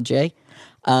job, Michael J.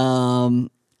 And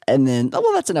then,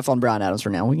 that's enough on Bryan Adams for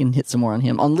now. We can hit some more on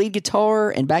him. On lead guitar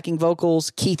and backing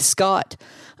vocals, Keith Scott.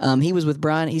 He was with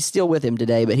Bryan. He's still with him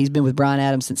today, but he's been with Bryan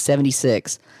Adams since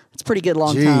 '76. It's a pretty good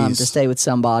long time to stay with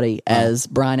somebody as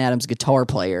Bryan Adams' guitar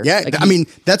player. Yeah,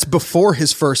 that's before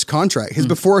his first contract. His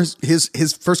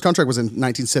first contract was in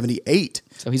 1978.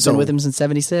 So he's been with him since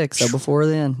 '76. So before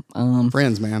then,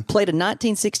 friends, man. Played a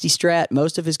 1960 Strat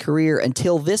most of his career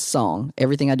until this song,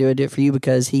 "Everything I Do, I Do It For You,"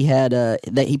 because he had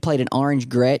he played an orange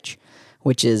Gretsch,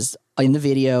 which is in the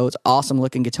video. It's awesome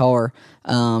looking guitar.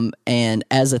 And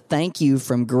as a thank you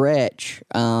from Gretsch,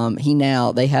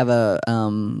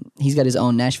 he's got his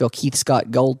own Nashville Keith Scott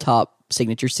Gold Top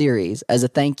signature series as a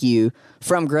thank you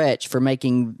from Gretsch for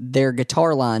making their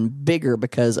guitar line bigger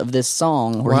because of this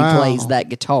song where he plays that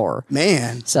guitar.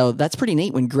 Man. So that's pretty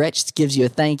neat when Gretsch gives you a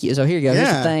thank you. So here you go. Here's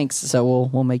the thanks. So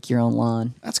we'll make your own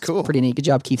line. That's cool. Pretty neat. Good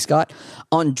job, Keith Scott.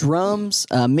 On drums,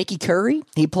 Mickey Curry.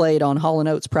 He played on Hall &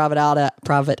 Oates'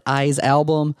 Private Eyes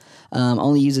album.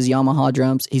 Only uses Yamaha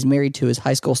drums. He's married to his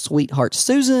high school sweetheart,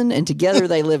 Susan, and together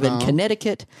they live in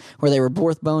Connecticut, where they were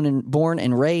both born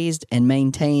and raised and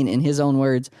maintain, in his own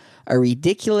words, a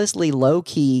ridiculously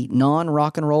low-key,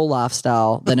 non-rock and roll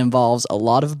lifestyle that involves a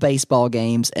lot of baseball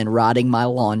games and riding my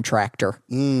lawn tractor.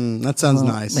 That sounds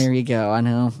nice. There you go. I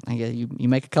know. I guess you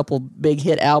make a couple big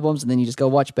hit albums, and then you just go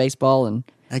watch baseball and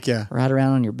Heck yeah. ride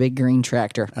around on your big green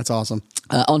tractor. That's awesome.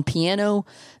 On piano,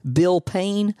 Bill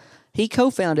Payne. He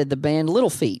co-founded the band Little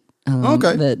Feat.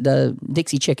 Okay. The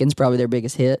Dixie Chicken's probably their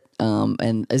biggest hit.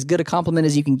 And as good a compliment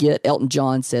as you can get, Elton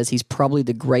John says he's probably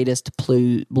the greatest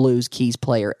blues keys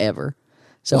player ever.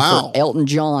 So for Elton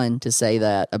John to say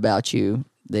that about you,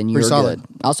 then you're good.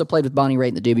 Also played with Bonnie Raitt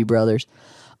and the Doobie Brothers.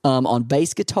 On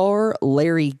bass guitar,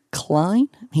 Larry Klein.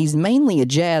 He's mainly a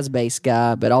jazz bass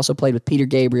guy, but also played with Peter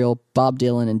Gabriel, Bob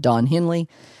Dylan, and Don Henley.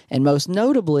 And most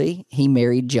notably, he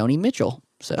married Joni Mitchell.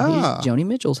 So he's Joni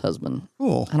Mitchell's husband.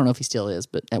 Cool. I don't know if he still is,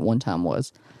 but at one time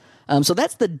was. So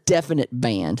that's the definite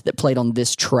band that played on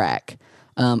this track.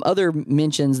 Other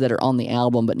mentions that are on the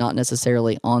album, but not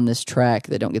necessarily on this track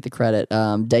that don't get the credit.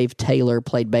 Dave Taylor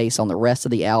played bass on the rest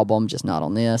of the album, just not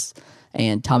on this.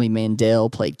 And Tommy Mandel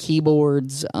played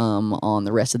keyboards on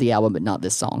the rest of the album, but not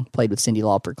this song. Played with Cyndi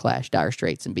Lauper, Clash, Dire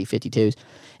Straits, and B-52s.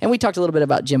 And we talked a little bit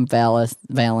about Jim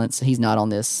Valance. He's not on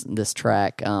this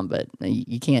track, but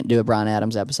you can't do a Bryan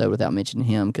Adams episode without mentioning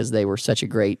him because they were such a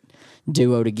great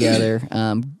duo together.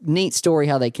 Neat story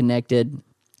how they connected.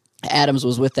 Adams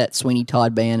was with that Sweeney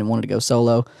Todd band and wanted to go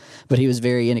solo, but he was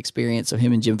very inexperienced, so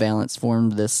him and Jim Valance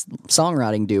formed this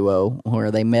songwriting duo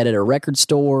where they met at a record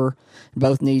store.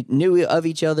 Both knew of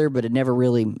each other, but had never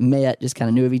really met, just kind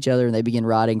of knew of each other, and they began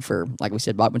writing for, like we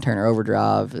said, Bachman Turner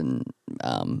Overdrive and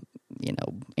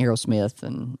Aerosmith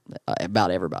and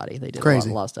about everybody. They did a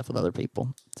lot of stuff with other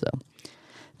people. So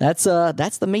that's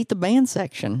the Meet the Band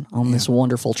section on this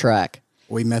wonderful track.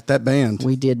 We met that band.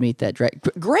 We did meet that track.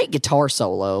 Great guitar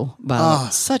solo by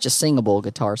such a singable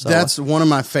guitar solo. That's one of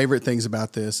my favorite things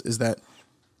about this is that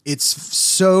it's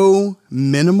so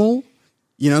minimal.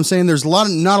 You know what I'm saying? There's not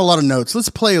a lot of notes. Let's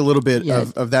play a little bit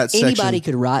of that section. Anybody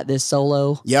could write this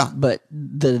solo. Yeah. But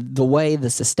the way the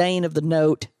sustain of the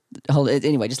note.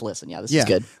 Anyway, just listen. Yeah, this is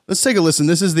good. Let's take a listen.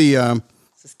 This is the.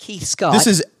 This is Keith Scott. This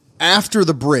is after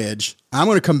the bridge. I'm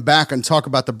going to come back and talk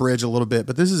about the bridge a little bit,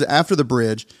 but this is after the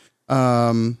bridge.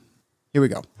 Here we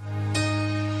go.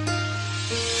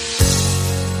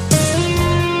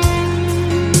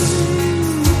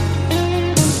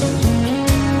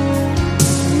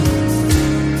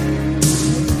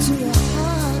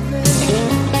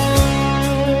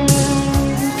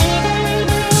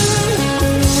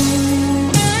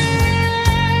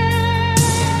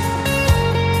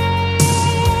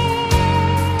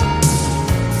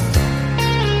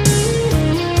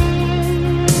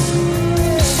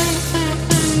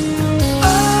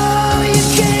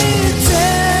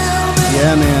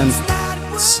 Yeah,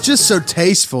 man. It's just so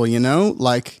tasteful, you know?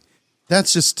 Like,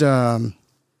 that's just so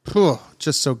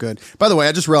good. By the way,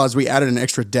 I just realized we added an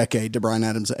extra decade to Bryan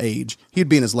Adams' age. He'd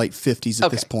be in his late 50s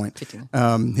at this point.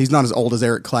 15. He's not as old as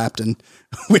Eric Clapton,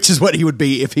 which is what he would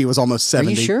be if he was almost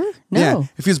 70. Are you sure? No. Yeah.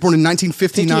 If he was born in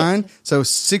 1959, so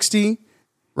 60,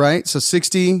 right? So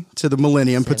 60 to the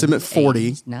millennium puts him at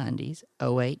 40. 80s, 90s,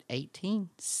 08, 18,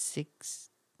 60.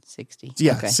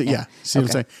 Yeah, okay. See what I'm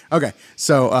saying? Okay,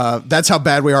 so that's how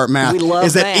bad we are at math. We love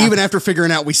is that math. Even after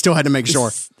figuring out, we still had to make sure.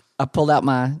 I pulled out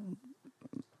my...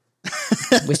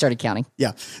 we started counting.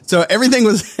 Yeah. So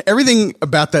everything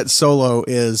about that solo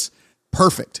is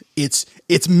perfect. It's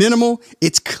minimal,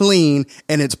 it's clean,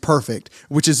 and it's perfect,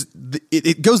 which is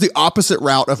it goes the opposite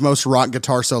route of most rock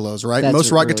guitar solos, right?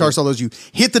 Most rock guitar solos, you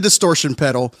hit the distortion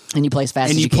pedal and you play as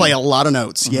fast as you can. And you play a lot of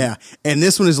notes. Mm-hmm. Yeah. And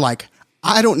this one is like,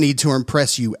 I don't need to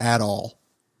impress you at all.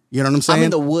 You know what I'm saying? I'm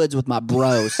in the woods with my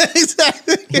bros.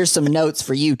 Exactly. Here's some notes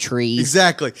for you, trees.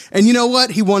 Exactly. And you know what?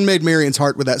 He won Maid Marian's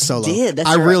heart with that solo. He did. That's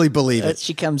I right. really believe it.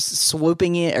 She comes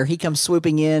swooping in, or he comes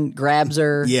swooping in, grabs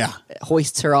her, yeah,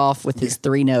 hoists her off with his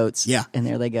three notes. Yeah. And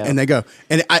there they go. And they go.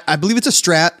 And I believe it's a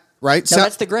Strat, right? No,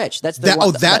 that's the Gretsch. That's the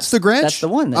one. That's the Gretsch? That's the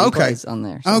one that he plays on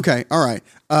there. So. Okay. All right.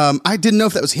 I didn't know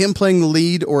if that was him playing the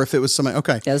lead or if it was somebody.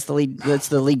 Okay. Yeah, that's the lead. That's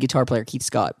the lead guitar player, Keith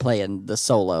Scott, playing the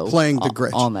solo. Playing the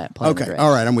Gretsch. On that. Okay.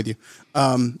 All right. I'm with you.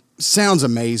 sounds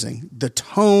amazing. The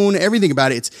tone, everything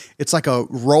about it. It's like a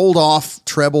rolled off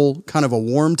treble, kind of a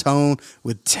warm tone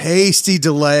with tasty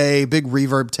delay, big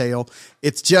reverb tail.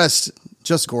 It's just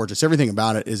gorgeous. Everything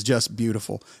about it is just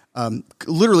beautiful.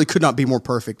 Literally could not be more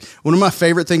perfect. One of my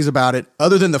favorite things about it,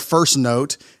 other than the first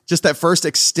note, just that first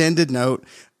extended note,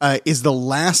 is the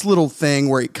last little thing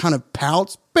where it kind of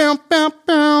pouts, bow, bow,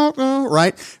 bow,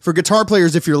 right? For guitar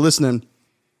players, if you're listening,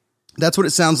 that's what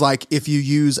it sounds like if you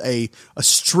use a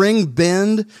string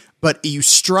bend, but you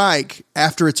strike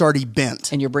after it's already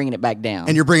bent. And you're bringing it back down.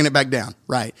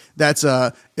 Right. That's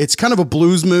it's kind of a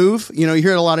blues move. You know, you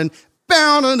hear it a lot in...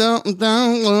 And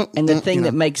the thing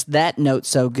that makes that note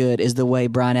so good is the way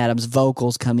Bryan Adams'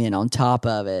 vocals come in on top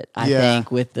of it, I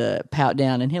think, with the pout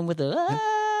down and him with the...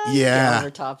 over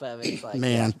top of it. It's like,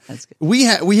 man, that's good. We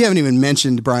haven't even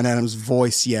mentioned Bryan Adams'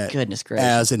 voice yet. Goodness gracious.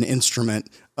 As an instrument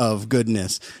of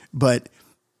goodness, but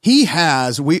he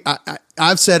has.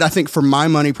 I've said I think for my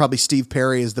money probably Steve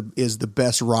Perry is the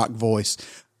best rock voice,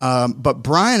 but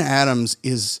Bryan Adams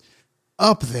is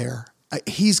up there.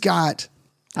 He's got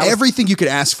everything you could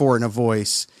ask for in a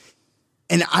voice,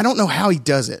 and I don't know how he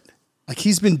does it. Like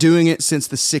he's been doing it since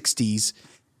the '60s,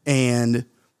 and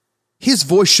his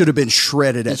voice should have been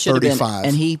shredded at 35.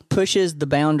 And he pushes the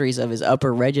boundaries of his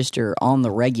upper register on the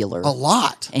regular. A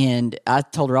lot. And I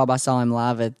told Rob I saw him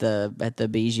live at the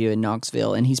Bijou in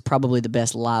Knoxville, and he's probably the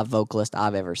best live vocalist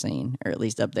I've ever seen, or at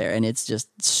least up there. And it's just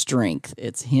strength.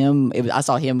 It's him. I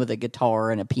saw him with a guitar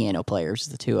and a piano player,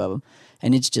 just the two of them.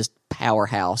 And it's just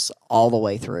powerhouse all the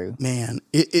way through. Man,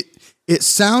 it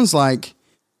sounds like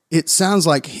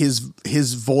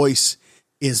his voice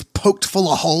is poked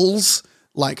full of holes,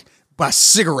 like by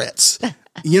cigarettes.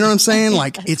 You know what I'm saying?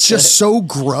 Like it's just so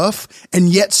gruff and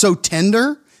yet so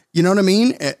tender. You know what I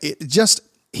mean? It just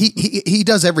he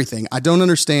does everything. I don't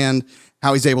understand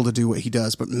how he's able to do what he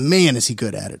does, but man, is he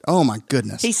good at it. Oh my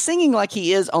goodness. He's singing like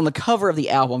he is on the cover of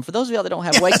the album. For those of y'all that don't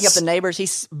have Waking Up the Neighbors,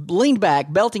 he's leaned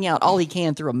back, belting out all he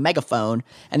can through a megaphone,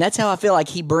 and that's how I feel like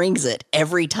he brings it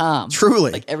every time.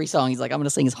 Truly. Like every song, he's like, I'm going to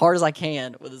sing as hard as I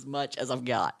can with as much as I've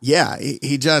got. Yeah,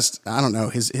 he just, I don't know,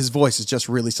 his voice is just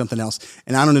really something else,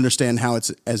 and I don't understand how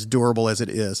it's as durable as it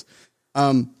is.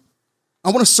 I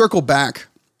want to circle back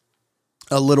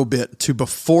a little bit to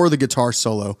before the guitar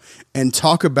solo and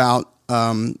talk about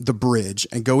the bridge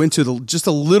and go into just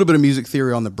a little bit of music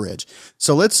theory on the bridge.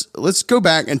 So let's go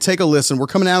back and take a listen. We're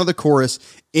coming out of the chorus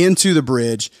into the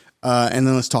bridge, and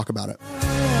then let's talk about it.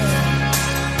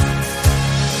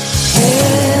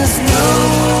 There's no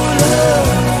love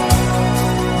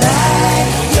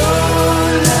like your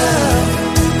love,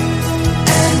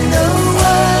 and no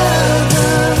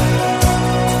other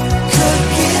could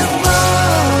give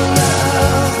more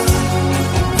love.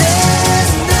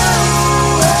 There's no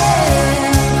way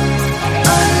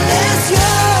unless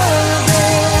you're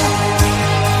there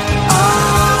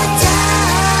all the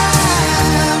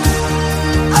time,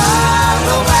 all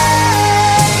the way,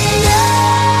 yeah.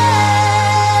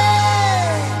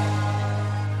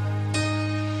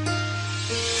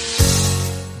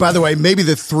 By the way, maybe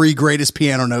the three greatest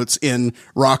piano notes in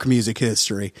rock music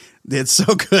history. It's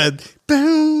so good.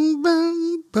 Boom,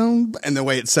 boom, boom. And the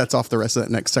way it sets off the rest of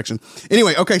that next section.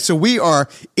 Anyway, okay, so we are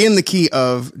in the key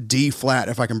of D flat,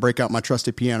 if I can break out my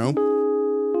trusty piano.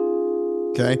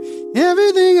 Okay.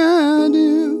 Everything I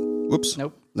do. Whoops.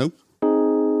 Nope.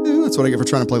 Ooh, that's what I get for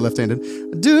trying to play left-handed.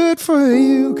 I do it for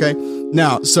you. Okay.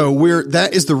 Now, so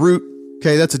that is the root.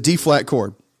 Okay, that's a D flat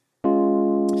chord.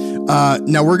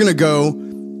 Now we're going to go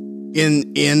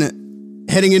in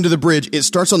heading into the bridge. It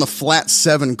starts on the flat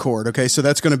 7 chord. Okay, so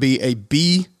that's going to be a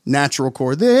B natural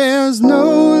chord. There's no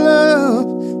love.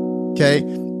 Okay,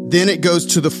 then it goes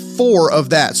to the 4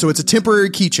 of that. So it's a temporary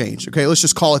key change. Okay, let's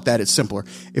just call it that. It's simpler.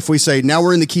 If we say now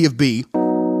we're in the key of B,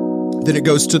 then it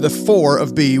goes to the 4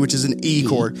 of B, which is an E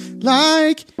chord.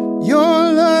 Like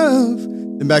your love.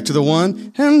 Then back to the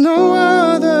 1 and no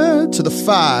other, to the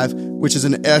 5, which is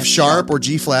an F sharp or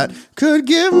G flat, could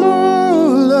give more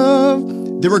love.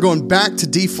 Then we're going back to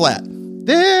D flat.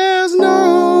 There's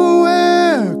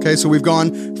nowhere. Okay, so we've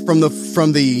gone from the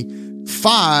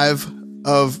 5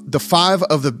 of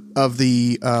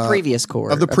the previous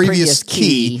chord of the previous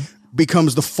key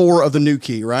becomes the 4 of the new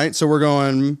key, right? So we're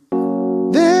going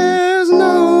there's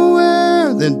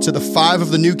nowhere, then to the 5 of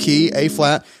the new key, A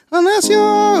flat, unless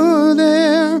you're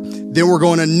there. Then we're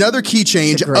going another key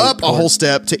change up chord. A whole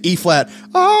step to E flat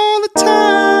all the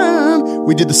time.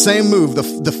 We did the same move.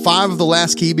 The 5 of the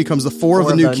last key becomes the 4 of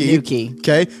the new key.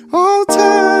 Okay, all the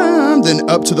time. Then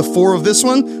up to the 4 of this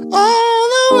one, all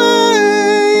the way.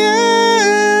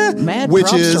 Yeah. Mad which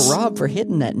props is to Rob for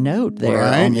hitting that note there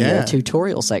Right, on the yeah.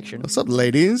 tutorial section. What's up,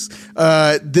 ladies?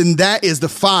 Then that is the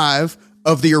 5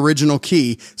 of the original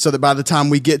key, so that by the time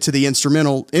we get to the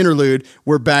instrumental interlude,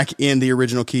 we're back in the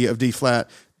original key of D flat.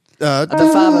 The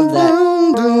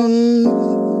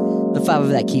 5 of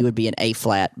that key would be an A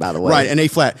flat, by the way. Right, an A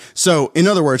flat. So, in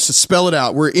other words, to spell it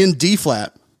out, we're in D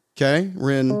flat. Okay,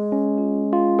 we're in.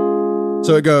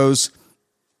 So it goes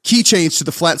key change to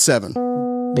the flat 7.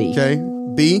 B. Okay,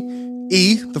 B,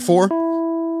 E, the 4,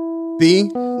 B.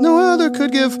 No other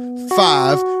could give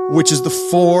 5, which is the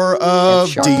 4 of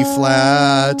F sharp. D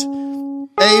flat.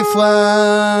 A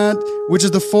flat, which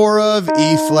is the 4 of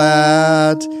E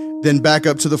flat. Then back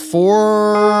up to the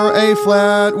 4 A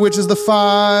flat, which is the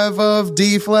 5 of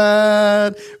D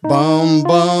flat. Bum,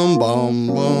 bum, bum,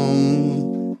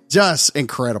 bum. Just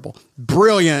incredible.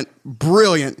 Brilliant.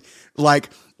 Like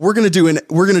we're going to do an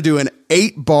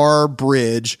 8-bar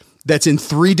bridge that's in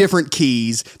 3 different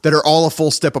keys that are all a full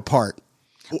step apart.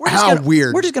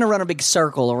 Weird. We're just going to run a big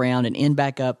circle around and end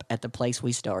back up at the place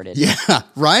we started. Yeah,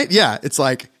 right? Yeah, it's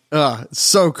like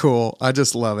so cool. I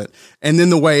just love it. And then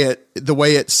the way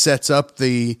it sets up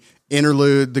the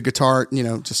interlude, the guitar,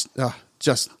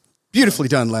 just beautifully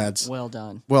done, lads. Well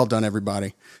done. Well done,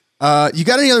 everybody. You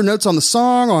got any other notes on the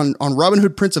song, on Robin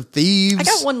Hood, Prince of Thieves? I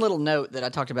got one little note that I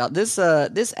talked about. This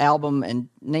album, and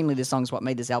namely this song is what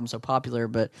made this album so popular,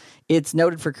 but it's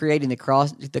noted for creating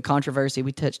the controversy.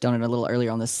 We touched on it a little earlier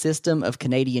on the system of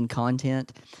Canadian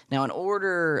content. Now, in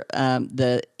order,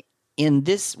 when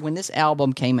this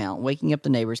album came out, Waking Up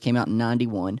the Neighbors came out in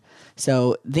 91.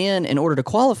 So then, in order to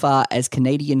qualify as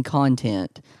Canadian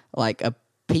content, like a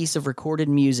piece of recorded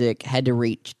music had to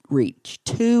reach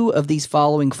 2 of these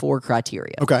following 4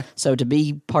 criteria. Okay. So to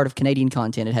be part of Canadian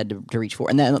content, it had to reach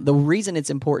 4. And the reason it's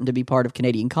important to be part of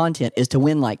Canadian content is to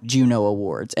win like Juno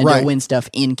Awards and to win stuff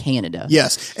in Canada.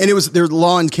 Yes. And there's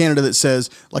law in Canada that says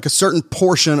like a certain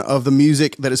portion of the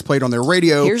music that is played on their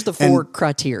radio. Here's the 4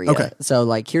 criteria. Okay. So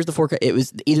like here's the 4. It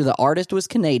was either the artist was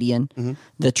Canadian,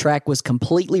 the track was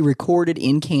completely recorded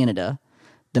in Canada,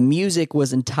 the music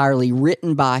was entirely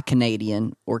written by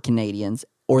Canadian or Canadians,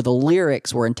 or the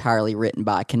lyrics were entirely written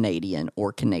by Canadian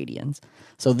or Canadians.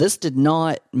 So this did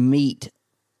not meet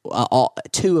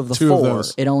 2 of the 4. Of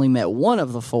those. It only met 1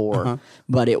 of the 4,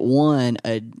 but it won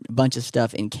a bunch of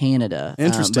stuff in Canada.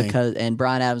 Interesting. And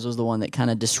Bryan Adams was the one that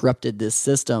kind of disrupted this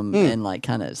system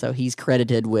and so he's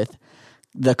credited with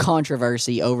the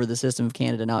controversy over the system of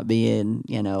Canada not being,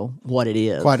 what it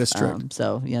is. Quite as strict.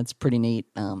 So yeah, it's pretty neat.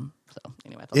 So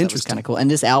anyway, I thought that was kind of cool. And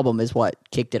this album is what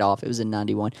kicked it off. It was in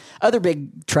 91. Other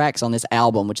big tracks on this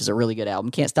album, which is a really good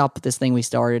album. Can't Stop This Thing We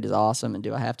Started is awesome. And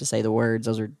Do I Have to Say the Words?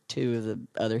 Those are 2 of the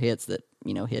other hits that,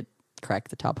 cracked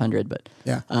the top 100. But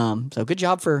yeah. So good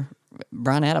job for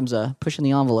Bryan Adams pushing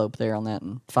the envelope there on that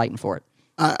and fighting for it.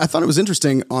 I thought it was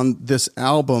interesting on this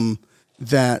album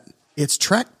that it's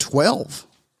track 12.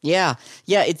 Yeah.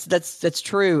 That's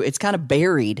true. It's kind of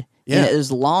buried. Yeah. It was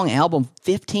a long album,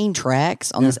 15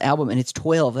 tracks on this album, and it's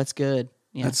 12. That's good.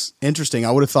 Yeah. That's interesting.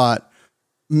 I would have thought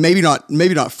maybe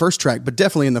not first track, but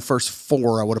definitely in the first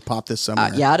 4, I would have popped this somewhere.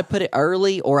 I'd have put it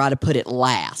early or I'd have put it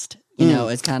last.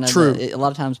 It's kind of true. A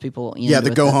lot of times people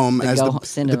the go home as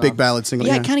the big ballad single.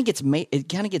 Yeah, it kind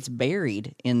of gets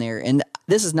buried in there. And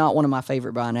this is not one of my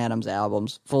favorite Bryan Adams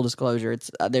albums. Full disclosure,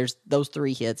 it's there's those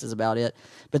 3 hits is about it.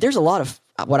 But there's a lot of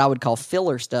what I would call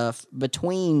filler stuff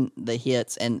between the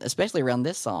hits, and especially around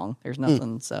this song. There's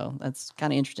nothing, so that's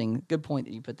kind of interesting. Good point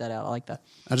that you put that out. I like that.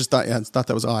 I just thought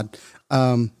that was odd.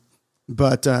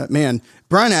 But man,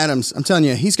 Bryan Adams, I'm telling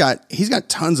you, he's got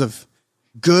tons of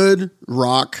good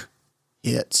rock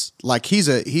hits. Like he's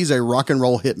a rock and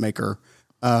roll hit maker.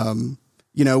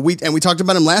 We talked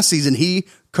about him last season. He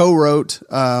co-wrote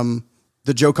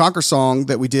the Joe Cocker song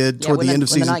that we did toward the end of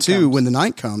season 2, When the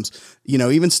Night Comes.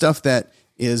 Even stuff that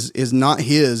is not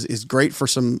his is great for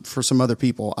some other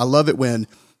people. I love it when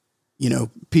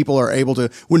people are able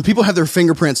to, when people have their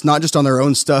fingerprints not just on their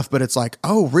own stuff, but it's like,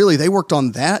 oh really, they worked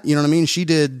on that, you know what I mean, she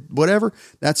did whatever.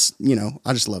 That's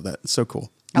I just love that. It's so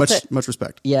cool. Much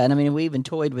respect. Yeah, and I mean, we even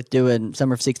toyed with doing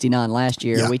Summer of '69 last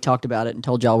year. Yeah. We talked about it and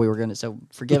told y'all we were going to. So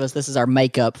forgive us. This is our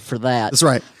makeup for that. That's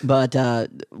right. But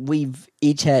we've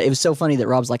each had. It was so funny that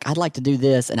Rob's like, "I'd like to do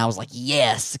this," and I was like,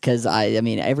 "Yes," because I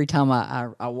mean, every time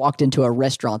I walked into a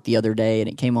restaurant the other day and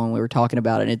it came on, we were talking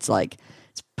about it. And it's like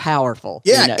It's powerful.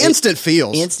 Yeah, instant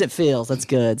feels. Instant feels. That's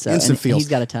good. So instant feels. He's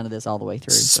got a ton of this all the way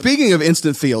through. Speaking of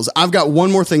instant feels, I've got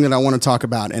one more thing that I want to talk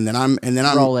about, and then I'm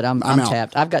roll it. I'm out.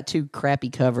 tapped. I've got 2 crappy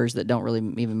covers that don't really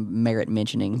even merit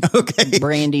mentioning. Okay,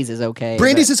 Brandy's is okay.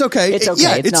 Brandy's is okay. It's okay.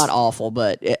 Yeah, it's not awful,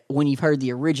 but when you've heard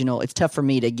the original, it's tough for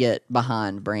me to get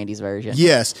behind Brandy's version.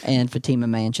 Yes, and Fatima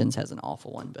Mansions has an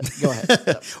awful one. But go ahead.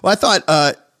 Well, I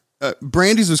thought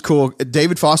Brandy's was cool.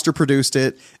 David Foster produced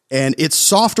it, and it's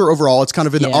softer overall. It's kind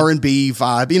of in the R&B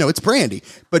vibe. You know, it's Brandy,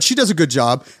 but she does a good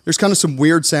job. There's kind of some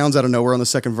weird sounds out of nowhere on the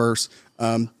second verse.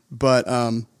 Yeah.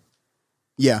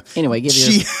 Anyway, give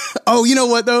Oh, you know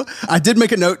what though? I did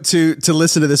make a note to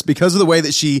listen to this because of the way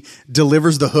that she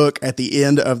delivers the hook at the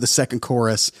end of the second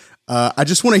chorus. I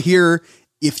just want to hear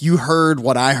if you heard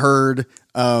what I heard,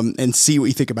 and see what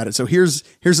you think about it. So here's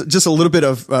just a little bit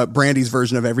of Brandy's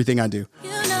version of Everything I Do.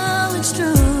 You know it's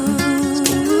true.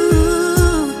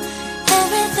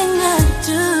 Everything I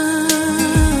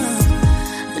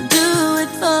do it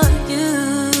for you.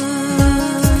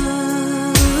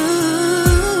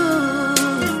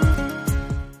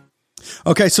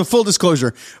 Okay, so full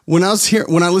disclosure, when I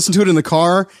listened to it in the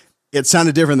car, it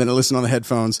sounded different than it listened on the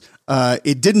headphones.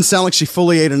 It didn't sound like she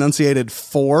fully enunciated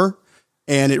 4.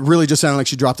 And it really just sounded like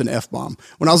she dropped an F-bomb.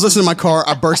 When I was listening to my car,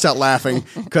 I burst out laughing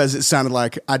because it sounded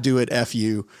like I do it F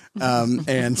you.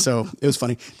 And so it was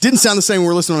funny. Didn't sound the same when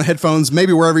we're listening on headphones.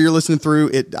 Maybe wherever you're listening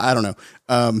through it, I don't know.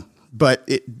 But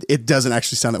it doesn't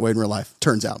actually sound that way in real life.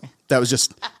 Turns out that was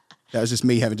just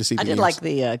me having to see. I did like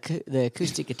the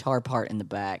acoustic guitar part in the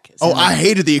back. I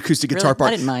hated the acoustic guitar part.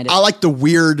 I didn't mind it. I like the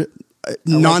weird,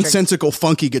 nonsensical,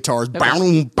 funky guitars. Okay.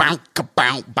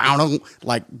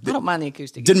 Like I don't mind the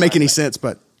acoustic. Didn't make any sense,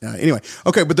 but anyway.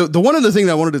 Okay, but the one other thing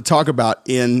that I wanted to talk about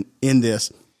in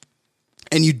this,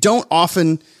 and you don't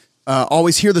often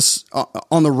always hear this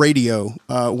on the radio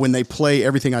when they play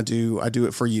Everything I Do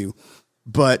It For You,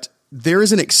 but there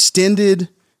is an extended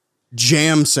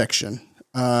jam section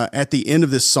at the end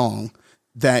of this song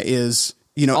that is,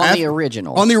 on the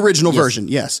original yes. Version,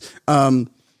 yes.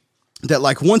 That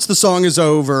like once the song is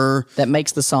over, that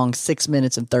makes the song 6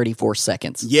 minutes and 34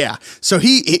 seconds. Yeah. So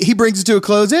he brings it to a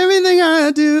close. Everything I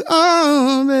do,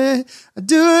 I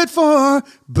do it for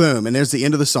boom. And there's the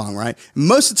end of the song, right?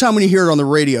 Most of the time when you hear it on the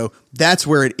radio, that's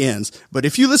where it ends. But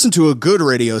if you listen to a good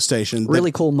radio station,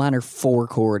 really cool minor 4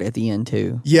 chord at the end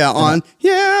too. Yeah. I'll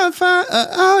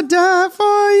die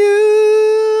for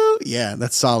you. Yeah.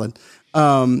 That's solid.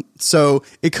 So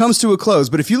it comes to a close,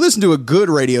 but if you listen to a good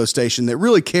radio station that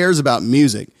really cares about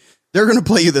music, they're going to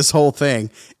play you this whole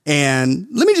thing. And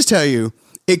let me just tell you,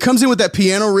 it comes in with that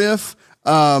piano riff.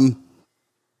 That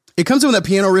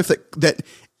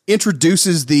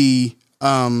introduces the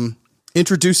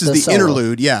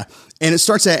interlude. Yeah. And it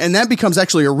starts and that becomes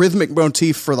actually a rhythmic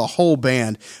motif for the whole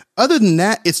band. Other than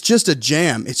that, it's just a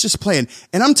jam. It's just playing.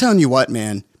 And I'm telling you what,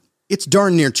 man, it's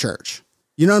darn near church.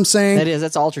 You know what I'm saying?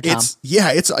 That's ultra time. It's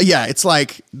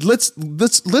like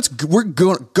we're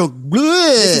going to go.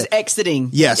 This is exiting.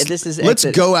 Yes. Let's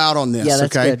go out on this. Yeah,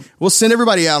 that's okay. Good. We'll send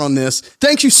everybody out on this.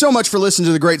 Thank you so much for listening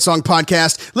to the Great Song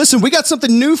Podcast. Listen, we got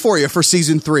something new for you for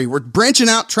season 3. We're branching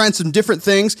out, trying some different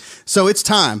things. So it's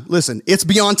time. Listen, it's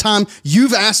beyond time.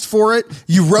 You've asked for it.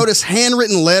 You wrote us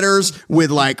handwritten letters with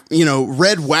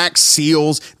red wax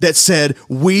seals that said,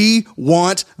 "We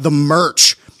want the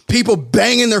merch." People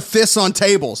banging their fists on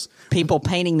tables. People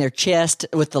painting their chest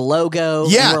with the logo.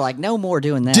 Yeah. And we're like, no more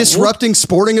doing that. Disrupting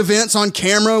sporting events on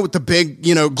camera with the big,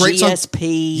 great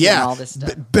GSP song. and all this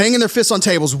stuff. Banging their fists on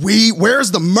tables.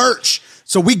 Where's the merch?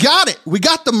 So we got it. We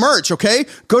got the merch, okay?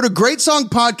 Go to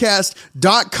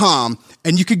greatsongpodcast.com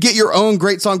and you could get your own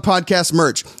Great Song Podcast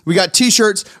merch. We got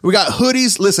t-shirts. We got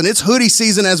hoodies. Listen, it's hoodie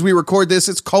season as we record this.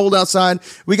 It's cold outside.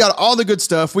 We got all the good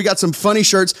stuff. We got some funny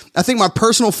shirts. I think my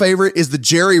personal favorite is the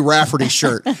Jerry Rafferty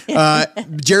shirt.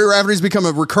 Jerry Rafferty's become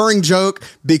a recurring joke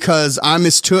because I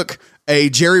mistook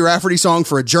a Jerry Rafferty song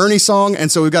for a Journey song.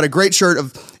 And so we've got a great shirt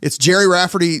it's Jerry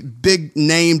Rafferty, big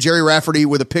name Jerry Rafferty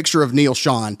with a picture of Neil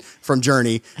Sean from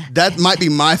Journey. That might be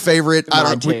my favorite. I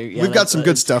don't know. We've got some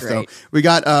good stuff though. We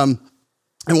got, and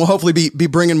we'll hopefully be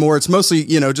bringing more. It's mostly,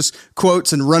 just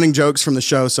quotes and running jokes from the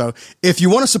show. So if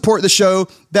you want to support the show,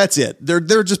 that's it.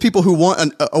 They're just people who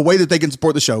want a way that they can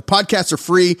support the show. Podcasts are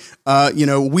free.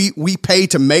 We pay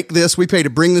to make this. We pay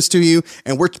to bring this to you,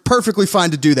 and we're perfectly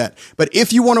fine to do that. But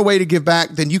if you want a way to give back,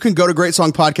 then you can go to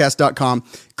greatsongpodcast.com,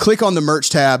 click on the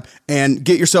merch tab and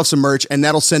get yourself some merch, and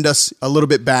that'll send us a little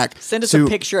bit back. Send us a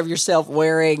picture of yourself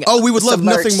wearing. Oh, we would love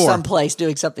nothing more. Someplace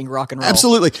doing something rock and roll.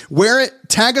 Absolutely, wear it.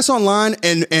 Tag us online,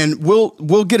 and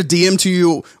we'll get a DM to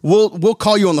you. We'll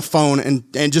call you on the phone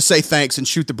and just say thanks and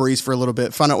shoot the breeze for a little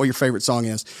bit. Find out what your favorite song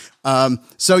is.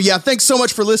 So yeah, thanks so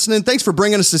much for listening. Thanks for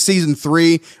bringing us to season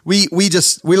 3. We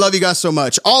love you guys so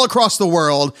much. All across the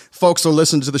world, folks are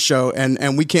listening to the show,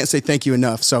 and we can't say thank you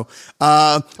enough. So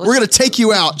we're gonna take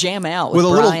you out, jam out with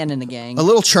Bryan and the gang. A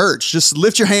little church. Just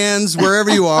lift your hands wherever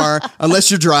you are,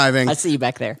 unless you're driving. I see you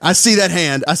back there. I see that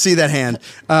hand.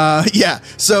 Yeah.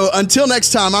 So until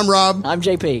next time, I'm Rob. I'm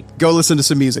JP. Go listen to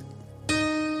some music.